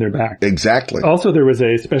wings behind their back. Exactly. Also, there was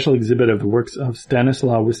a special exhibit of the works of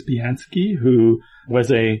Stanislaw Wyspiański, who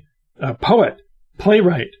was a poet,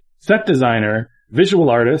 playwright, set designer, visual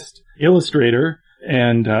artist, illustrator,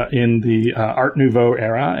 and in the Art Nouveau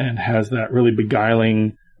era, and has that really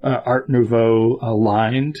beguiling Art Nouveau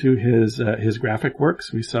line to his graphic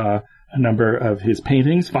works. We saw a number of his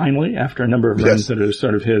paintings, finally, after a number of runs that are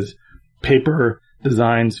sort of his paper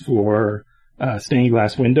designs for stained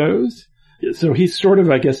glass windows. So he's sort of,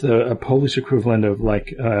 I guess, a Polish equivalent of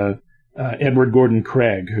like Edward Gordon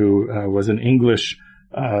Craig, who was an English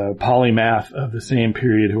polymath of the same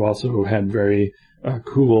period, who also had very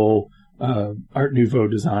cool Art Nouveau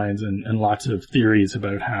designs and lots of theories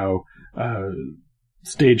about how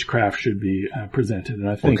stagecraft should be presented. And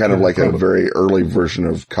I think kind of like a very early version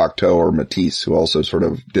of Cocteau or Matisse, who also sort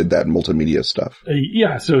of did that multimedia stuff.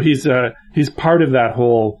 Yeah, so he's part of that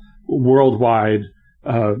whole worldwide,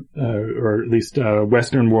 or at least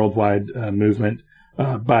Western worldwide movement.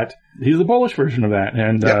 But he's the Polish version of that.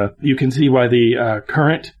 And you can see why the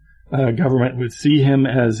current government would see him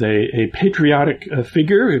as a patriotic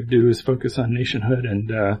figure due to his focus on nationhood.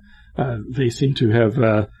 And they seem to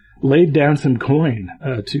have laid down some coin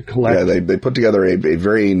to collect. Yeah, they put together a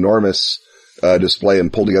very enormous display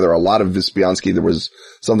and pulled together a lot of Wyspiański. There was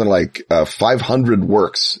something like 500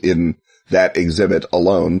 works in that exhibit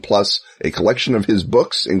alone, plus a collection of his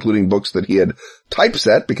books, including books that he had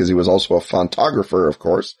typeset because he was also a fontographer, of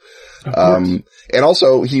course. And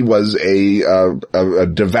also he was a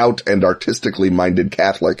devout and artistically minded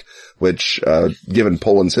Catholic, which, given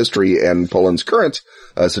Poland's history and Poland's current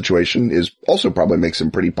situation, is also probably makes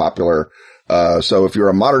him pretty popular. So if you're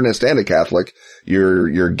a modernist and a Catholic,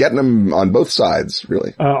 you're getting them on both sides,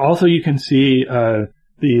 really. Also, you can see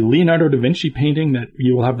the Leonardo da Vinci painting that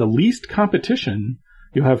you will have the least competition.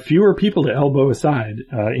 You'll have fewer people to elbow aside,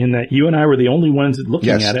 in that you and I were the only ones looking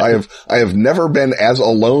at it. I have never been as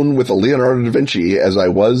alone with a Leonardo da Vinci as I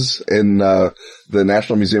was in, the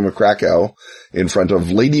National Museum of Krakow in front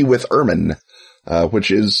of Lady with Ermine,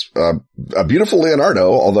 which is, a beautiful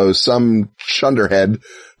Leonardo, although some chunderhead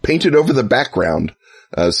painted over the background.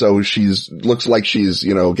 So looks like she's,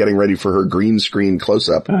 getting ready for her green screen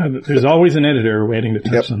close-up. There's always an editor waiting to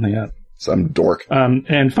touch something up. Some dork.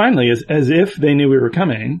 And finally, as if they knew we were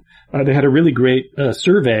coming, they had a really great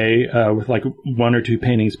survey with like 1 or 2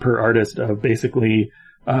 paintings per artist of basically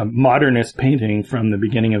modernist painting from the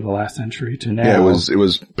beginning of the last century to now. Yeah, it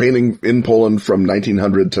was painting in Poland from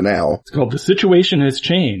 1900 to now. It's called The Situation Has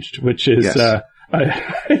Changed, which is a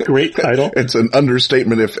great title. It's an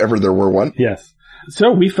understatement if ever there were one. Yes.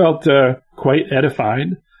 So we felt quite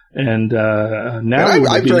edified, and now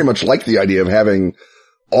I very much like the idea of having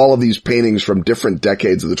all of these paintings from different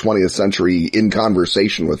decades of the 20th century in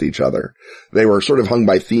conversation with each other. They were sort of hung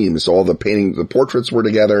by themes, so all the portraits were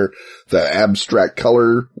together, the abstract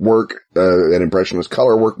color work, and impressionist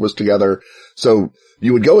color work was together. So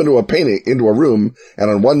you would go into a room, and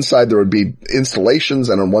on one side there would be installations,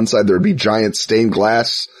 and on one side there would be giant stained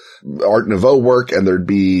glass Art Nouveau work, and there'd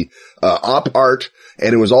be op art,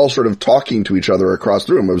 and it was all sort of talking to each other across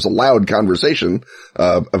the room. It was a loud conversation,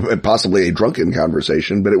 possibly a drunken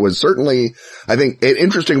conversation, but it was certainly, I think, an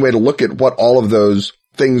interesting way to look at what all of those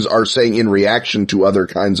things are saying in reaction to other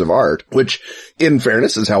kinds of art, which, in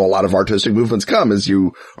fairness, is how a lot of artistic movements come, is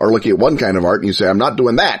you are looking at one kind of art and you say, I'm not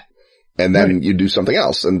doing that. And then you do something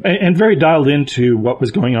else. And very dialed into what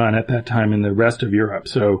was going on at that time in the rest of Europe.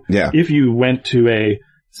 So if you went to a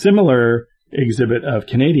similar exhibit of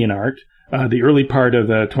Canadian art, the early part of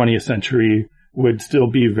the 20th century would still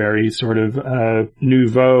be very sort of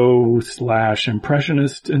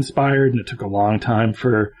Nouveau/Impressionist inspired, and it took a long time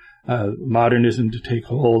for modernism to take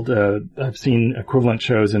hold. I've seen equivalent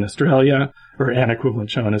shows in Australia, or an equivalent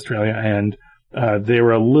show in Australia, and they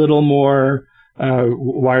were a little more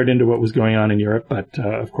wired into what was going on in Europe. But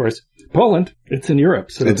of course, Poland, it's in Europe.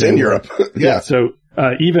 So it's in Europe. Yeah. So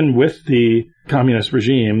even with the communist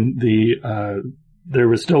regime, there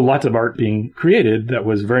was still lots of art being created that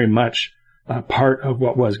was very much part of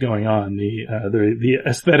what was going on. The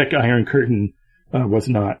aesthetic Iron Curtain was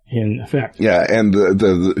not in effect. Yeah, and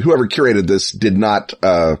the whoever curated this did not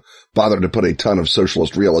bother to put a ton of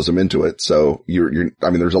socialist realism into it. So I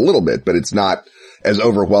mean, there's a little bit, but it's not as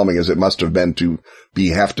overwhelming as it must have been to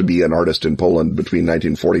have to be an artist in Poland between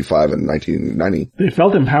 1945 and 1990. They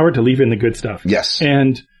felt empowered to leave in the good stuff. Yes.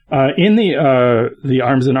 And in the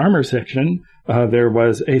Arms and Armor section, there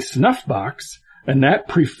was a snuff box, and that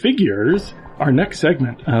prefigures our next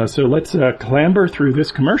segment. So let's clamber through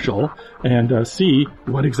this commercial and see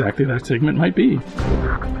what exactly that segment might be.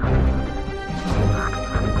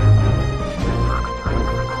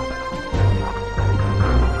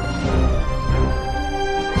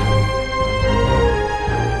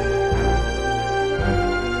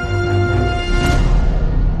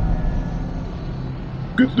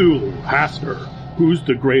 Cthulhu, Hastur, who's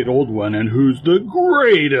the great old one and who's the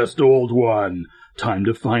greatest old one? Time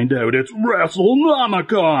to find out. It's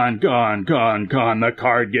WrestleNomicon, the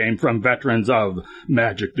card game from veterans of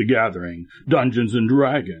Magic the Gathering, Dungeons &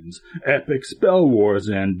 Dragons, Epic Spell Wars,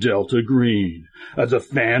 and Delta Green. As a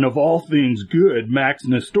fan of all things good, Max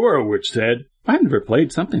Nestorowicz said, I've never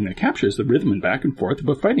played something that captures the rhythm and back and forth of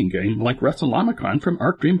a fighting game like WrestleNomicon from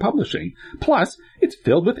Arc Dream Publishing. Plus, it's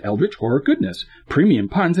filled with eldritch horror goodness, premium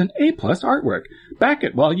puns, and A-plus artwork. Back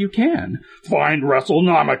it while you can. Find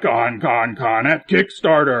WrestleNomicon Con at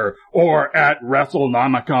Kickstarter or at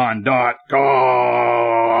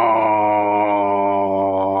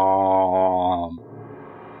WrestleNomicon.com.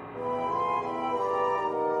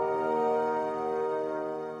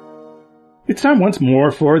 It's time once more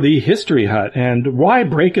for the History Hut. And why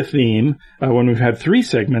break a theme when we've had 3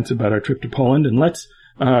 segments about our trip to Poland? And let's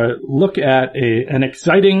look at an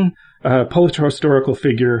exciting Polish historical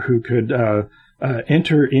figure who could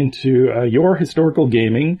enter into your historical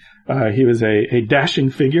gaming. He was a dashing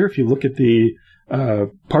figure. If you look at the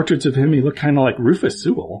portraits of him, he looked kind of like Rufus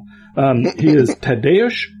Sewell. He is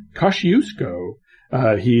Tadeusz Kosciuszko.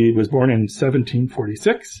 He was born in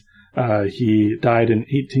 1746. He died in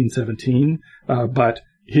 1817. But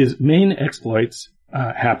his main exploits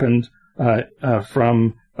happened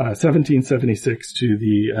from 1776 to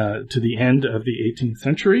the end of the 18th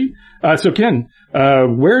century. So Ken,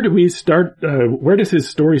 where do we start? Where does his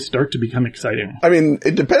story start to become exciting? I mean,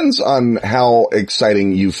 it depends on how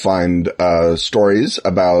exciting you find stories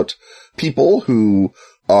about people who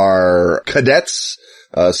are cadets.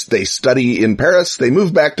 They study in Paris. They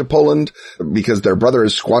move back to Poland because their brother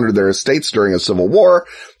has squandered their estates during a civil war.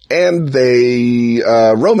 And they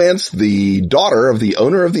romance the daughter of the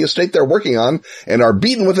owner of the estate they're working on and are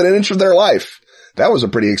beaten within an inch of their life. That was a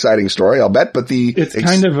pretty exciting story, I'll bet. But it's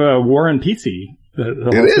kind of a War and Peacey.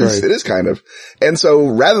 It is kind of. And so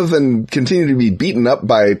rather than continue to be beaten up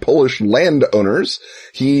by Polish landowners,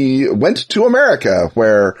 he went to America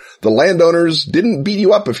where the landowners didn't beat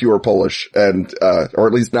you up if you were Polish and, or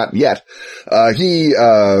at least not yet. He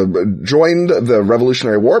joined the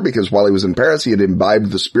Revolutionary War because while he was in Paris, he had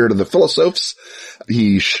imbibed the spirit of the philosophes.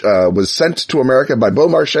 He was sent to America by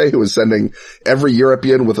Beaumarchais, who was sending every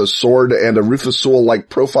European with a sword and a Rufus Sewell-like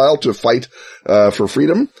profile to fight for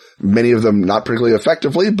freedom. Many of them not particularly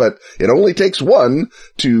effectively, but it only takes one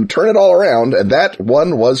to turn it all around, and that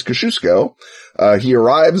one was Kosciuszko. He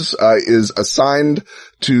arrives, is assigned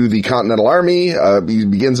to the Continental Army. He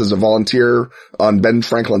begins as a volunteer on Ben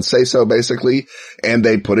Franklin's say-so, basically, and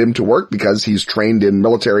they put him to work because he's trained in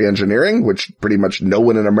military engineering, which pretty much no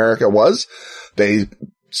one in America was. They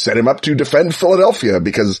set him up to defend Philadelphia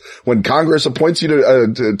because when Congress appoints you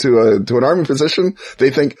to an army position, they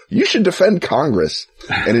think you should defend Congress.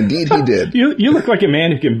 And indeed he did. You look like a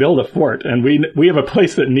man who can build a fort, and we have a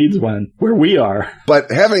place that needs one where we are. But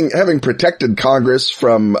having protected Congress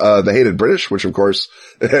from the hated British, which of course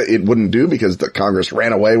it wouldn't do because the Congress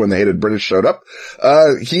ran away when the hated British showed up,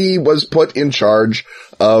 he was put in charge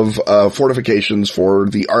of fortifications for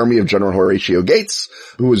the army of General Horatio Gates,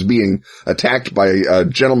 who was being attacked by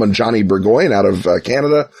gentleman Johnny Burgoyne out of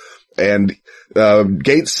Canada. And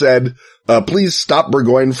Gates said, please stop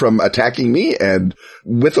Burgoyne from attacking me. And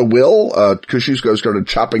with a will, Kosciuszko started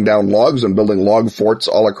chopping down logs and building log forts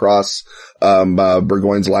all across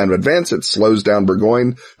Burgoyne's line of advance. It slows down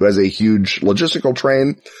Burgoyne, who has a huge logistical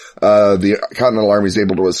train. The Continental Army is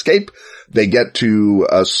able to escape. They get to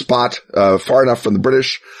a spot far enough from the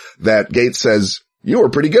British that Gates says, you were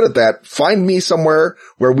pretty good at that. Find me somewhere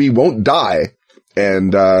where we won't die.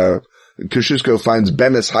 And Kosciuszko finds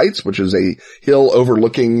Bemis Heights, which is a hill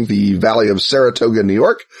overlooking the valley of Saratoga, New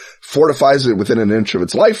York, fortifies it within an inch of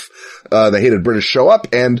its life. The hated British show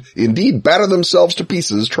up and indeed batter themselves to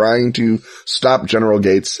pieces trying to stop General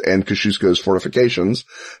Gates and Kosciuszko's fortifications.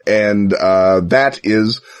 And that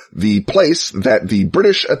is the place that the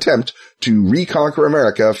British attempt to reconquer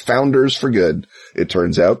America founders for good, it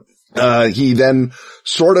turns out. He then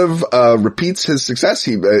sort of repeats his success.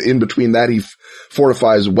 In between that, he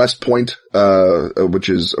fortifies West Point, which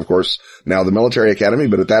is, of course, now the military academy,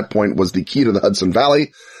 but at that point was the key to the Hudson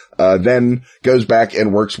Valley. Then goes back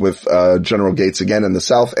and works with General Gates again in the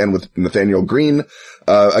South and with Nathaniel Greene,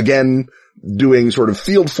 again doing sort of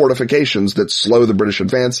field fortifications that slow the British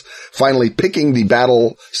advance, finally picking the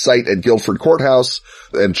battle site at Guilford Courthouse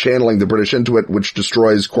and channeling the British into it, which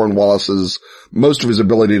destroys Cornwallis's most of his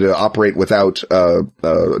ability to operate without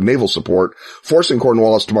naval support, forcing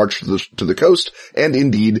Cornwallis to march to the coast and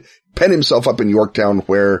indeed pen himself up in Yorktown,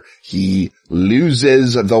 where he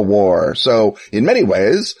loses the war. So in many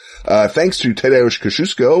ways, thanks to Tadeusz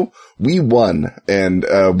Kosciuszko, we won, and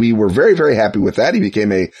we were very, very happy with that. He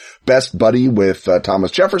became a best buddy with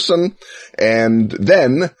Thomas Jefferson, and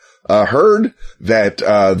then heard that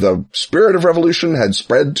the spirit of revolution had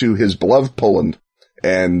spread to his beloved Poland,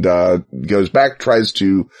 and goes back, tries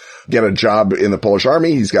to get a job in the Polish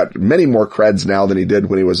army. He's got many more creds now than he did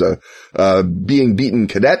when he was a being beaten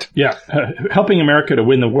cadet. Yeah, helping America to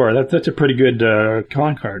win the war. That's a pretty good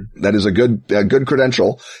calling card. That is a good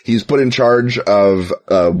credential. He's put in charge of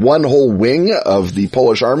one whole wing of the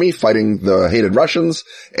Polish army fighting the hated Russians,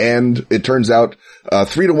 and it turns out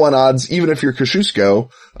 3-to-1 odds, even if you're Kosciuszko,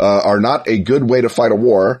 are not a good way to fight a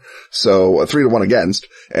war. So 3-to-1 against.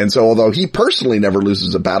 And so although he personally never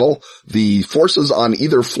loses a battle, the forces on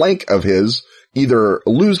either flank of his either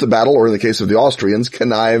lose the battle or, in the case of the Austrians,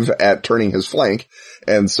 connive at turning his flank.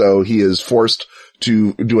 And so he is forced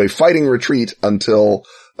to do a fighting retreat until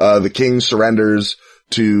the king surrenders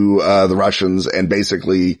to the Russians and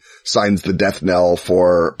basically signs the death knell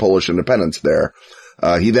for Polish independence there.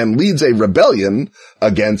 He then leads a rebellion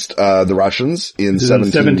against the Russians in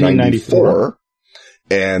 1794.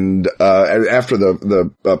 And after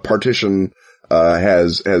the partition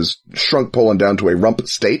has shrunk Poland down to a rump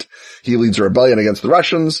state, he leads a rebellion against the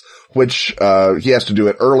Russians, which he has to do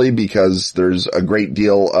it early because there's a great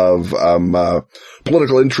deal of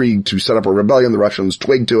political intrigue to set up a rebellion. The Russians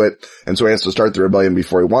twig to it, and so he has to start the rebellion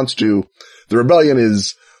before he wants to. The rebellion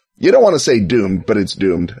is, you don't want to say doomed, but it's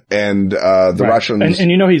doomed. And the Russians...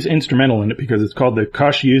 And he's instrumental in it because it's called the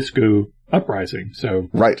Kosciuszko Uprising, so...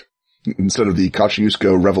 Right. Instead of the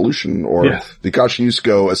Kosciuszko Revolution or the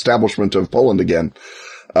Kosciuszko establishment of Poland again.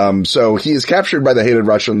 So he is captured by the hated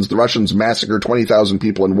Russians. The Russians massacre 20,000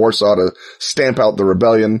 people in Warsaw to stamp out the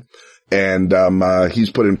rebellion. And he's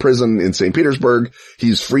put in prison in St. Petersburg.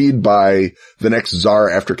 He's freed by the next Tsar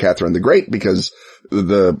after Catherine the Great because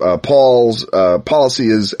the Paul's policy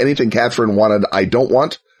is anything Catherine wanted, I don't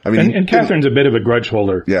want. I mean, and Catherine's a bit of a grudge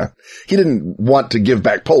holder. Yeah. He didn't want to give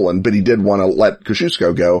back Poland, but he did want to let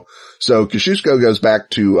Kosciuszko go. So Kosciuszko goes back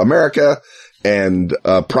to America and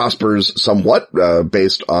prospers somewhat,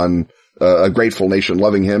 based on a grateful nation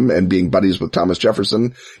loving him and being buddies with Thomas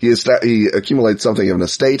Jefferson. He accumulates something of an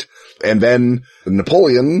estate, and then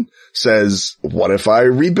Napoleon says, what if I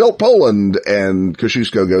rebuilt Poland? And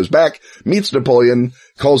Kosciuszko goes back, meets Napoleon,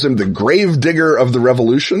 calls him the grave digger of the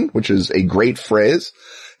revolution, which is a great phrase,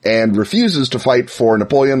 and refuses to fight for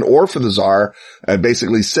Napoleon or for the Tsar, and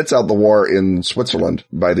basically sits out the war in Switzerland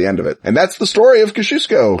by the end of it. And that's the story of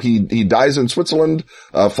Kosciuszko. He dies in Switzerland,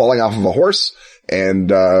 falling off of a horse,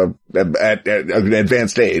 and at an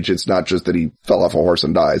advanced age. It's not just that he fell off a horse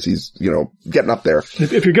and dies. He's, getting up there.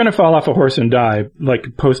 If you're gonna fall off a horse and die,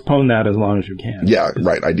 postpone that as long as you can. Yeah,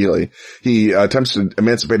 right, ideally. He attempts to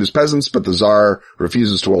emancipate his peasants, but the Tsar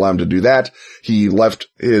refuses to allow him to do that. He left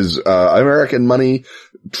his American money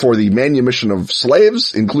for the manumission of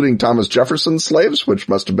slaves, including Thomas Jefferson's slaves, which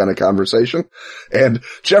must have been a conversation. And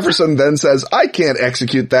Jefferson then says, I can't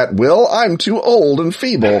execute that will. I'm too old and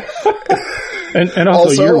feeble. And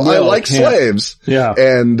also your will I like slaves. Yeah.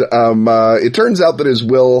 And it turns out that his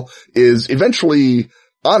will is eventually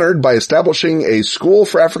honored by establishing a school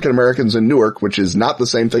for African Americans in Newark, which is not the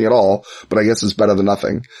same thing at all, but I guess it's better than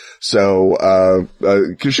nothing. So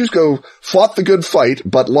Kosciuszko fought the good fight,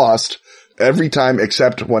 but lost every time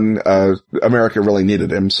except when America really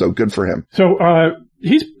needed him, so good for him. So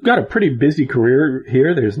he's got a pretty busy career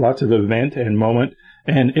here. There's lots of event and moment,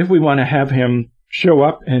 and if we want to have him show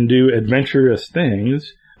up and do adventurous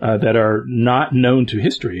things that are not known to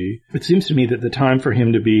history, it seems to me that the time for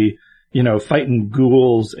him to be, fighting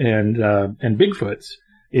ghouls and Bigfoots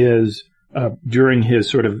is during his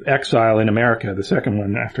sort of exile in America, the second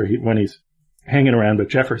one when he's hanging around with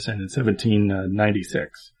Jefferson in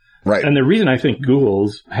 1796. Right. And the reason I think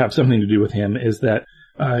ghouls have something to do with him is that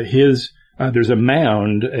there's a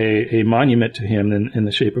mound, a monument to him in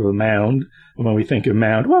the shape of a mound. When we think of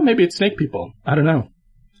mound, well, maybe it's snake people. I don't know.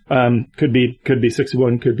 Could be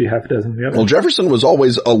 61, could be half a dozen of the other. Well, Jefferson was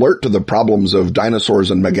always alert to the problems of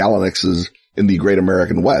dinosaurs and megalonyxes in the great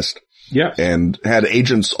American West. Yeah. And had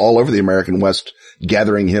agents all over the American West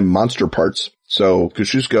gathering him monster parts. So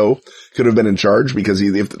Kosciuszko could have been in charge because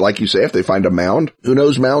like you say, if they find a mound, who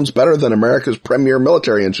knows mounds better than America's premier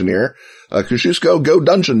military engineer? Kosciuszko, go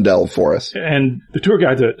dungeon delve for us. And the tour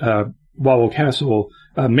guides at Wawel Castle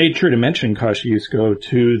made sure to mention Kosciuszko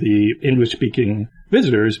to the English-speaking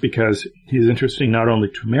visitors because he's interesting not only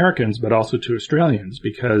to Americans but also to Australians,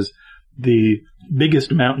 because the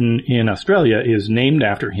biggest mountain in Australia is named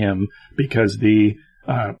after him because the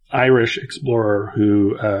Irish explorer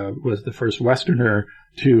who was the first Westerner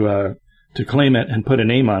to claim it and put a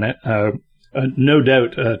name on it, no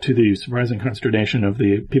doubt to the surprising consternation of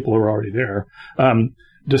the people who were already there,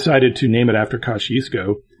 decided to name it after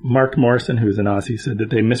Kosciuszko. Mark Morrison, who's an Aussie, said that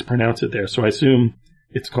they mispronounce it there, so I assume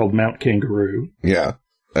it's called Mount Kangaroo. Yeah,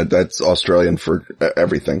 that's Australian for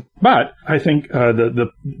everything. But I think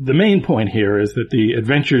the main point here is that the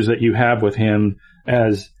adventures that you have with him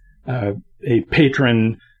as a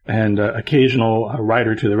patron and occasional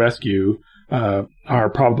rider to the rescue are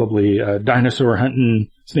probably dinosaur hunting,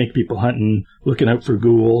 snake people hunting, looking out for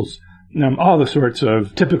ghouls, all the sorts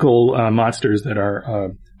of typical monsters that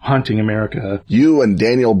are haunting America. You and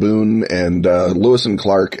Daniel Boone and Lewis and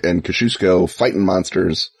Clark and Kosciuszko fighting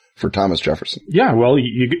monsters for Thomas Jefferson. Yeah, well,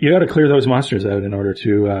 you got to clear those monsters out in order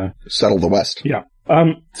to settle the West. Yeah.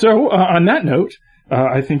 So on that note,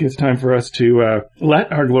 I think it's time for us to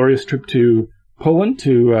let our glorious trip to Poland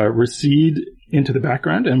to recede into the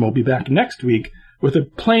background, and we'll be back next week with a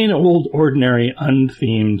plain old ordinary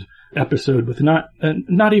unthemed episode with not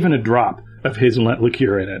even a drop of hazelnut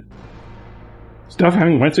liqueur in it. Stuff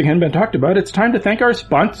having once again been talked about, it's time to thank our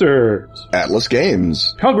sponsors. Atlas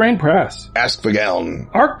Games, Pelgrane Press, Askfageln,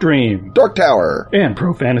 Arc Dream, Dork Tower, and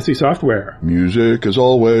Pro Fantasy Software. Music, as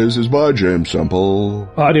always, is by James Semple.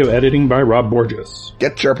 Audio editing by Rob Borges.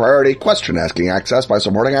 Get your priority question asking access by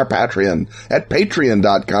supporting our Patreon at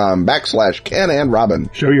patreon.com/Ken and Robin.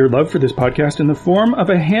 Show your love for this podcast in the form of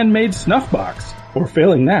a handmade snuff box, or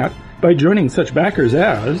failing that, by joining such backers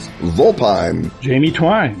as Volpine, Jamie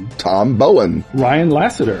Twine, Tom Bowen, Ryan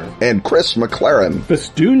Lassiter, and Chris McLaren.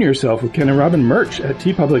 Festoon yourself with Ken and Robin merch at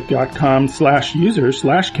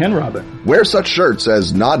tpublic.com/user/KenRobin. Wear such shirts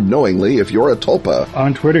as Nod Knowingly if you're a Tulpa.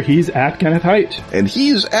 On Twitter, he's at Kenneth Height. And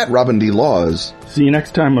he's at Robin D. Laws. See you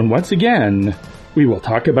next time when once again, we will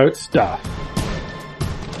talk about stuff.